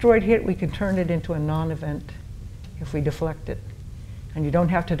asteroid hit, we can turn it into a non-event if we deflect it. And you don't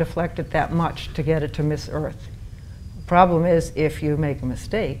have to deflect it that much to get it to miss Earth. The problem is if you make a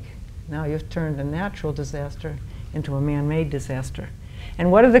mistake, now you've turned a natural disaster into a man-made disaster.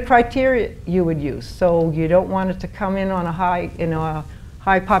 And what are the criteria you would use? So you don't want it to come in on a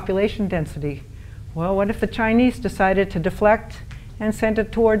high population density. Well, what if the Chinese decided to deflect and send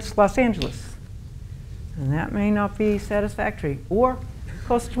it towards Los Angeles? And that may not be satisfactory. Or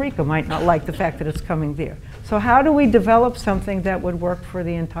Costa Rica might not like the fact that it's coming there. So how do we develop something that would work for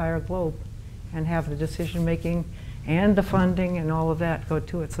the entire globe and have the decision-making and the funding and all of that go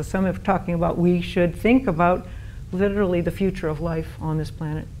to it? So some are talking about we should think about literally the future of life on this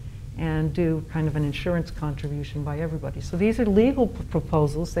planet and do kind of an insurance contribution by everybody. So these are legal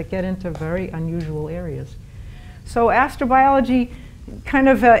proposals that get into very unusual areas. So astrobiology, kind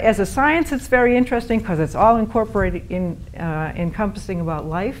of as a science, it's very interesting because it's all incorporated in encompassing about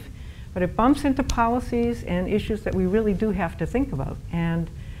life. But it bumps into policies and issues that we really do have to think about. And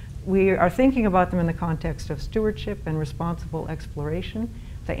we are thinking about them in the context of stewardship and responsible exploration.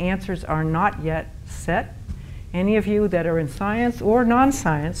 The answers are not yet set. Any of you that are in science or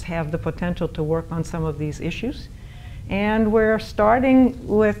non-science have the potential to work on some of these issues. And we're starting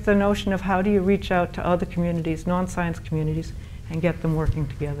with the notion of how do you reach out to other communities, non-science communities, and get them working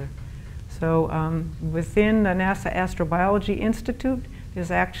together. So within the NASA Astrobiology Institute,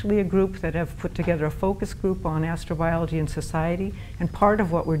 there's actually a group that have put together a focus group on astrobiology and society, and part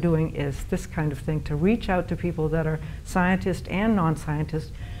of what we're doing is this kind of thing, to reach out to people that are scientists and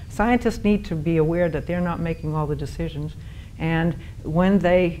non-scientists. Scientists need to be aware that they're not making all the decisions, and when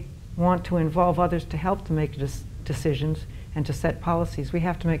they want to involve others to help to make decisions and to set policies, we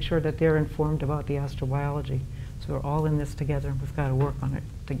have to make sure that they're informed about the astrobiology. So we're all in this together. We've got to work on it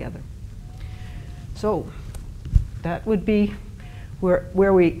together. So that would be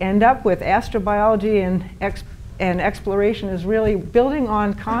where we end up with astrobiology and exploration is really building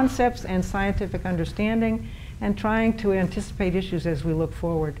on concepts and scientific understanding and trying to anticipate issues as we look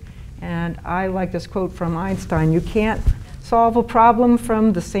forward. And I like this quote from Einstein, you can't solve a problem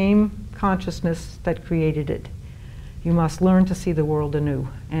from the same consciousness that created it. You must learn to see the world anew.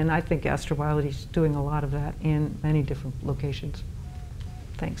 And I think astrobiology is doing a lot of that in many different locations.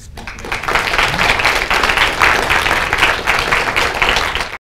 Thanks.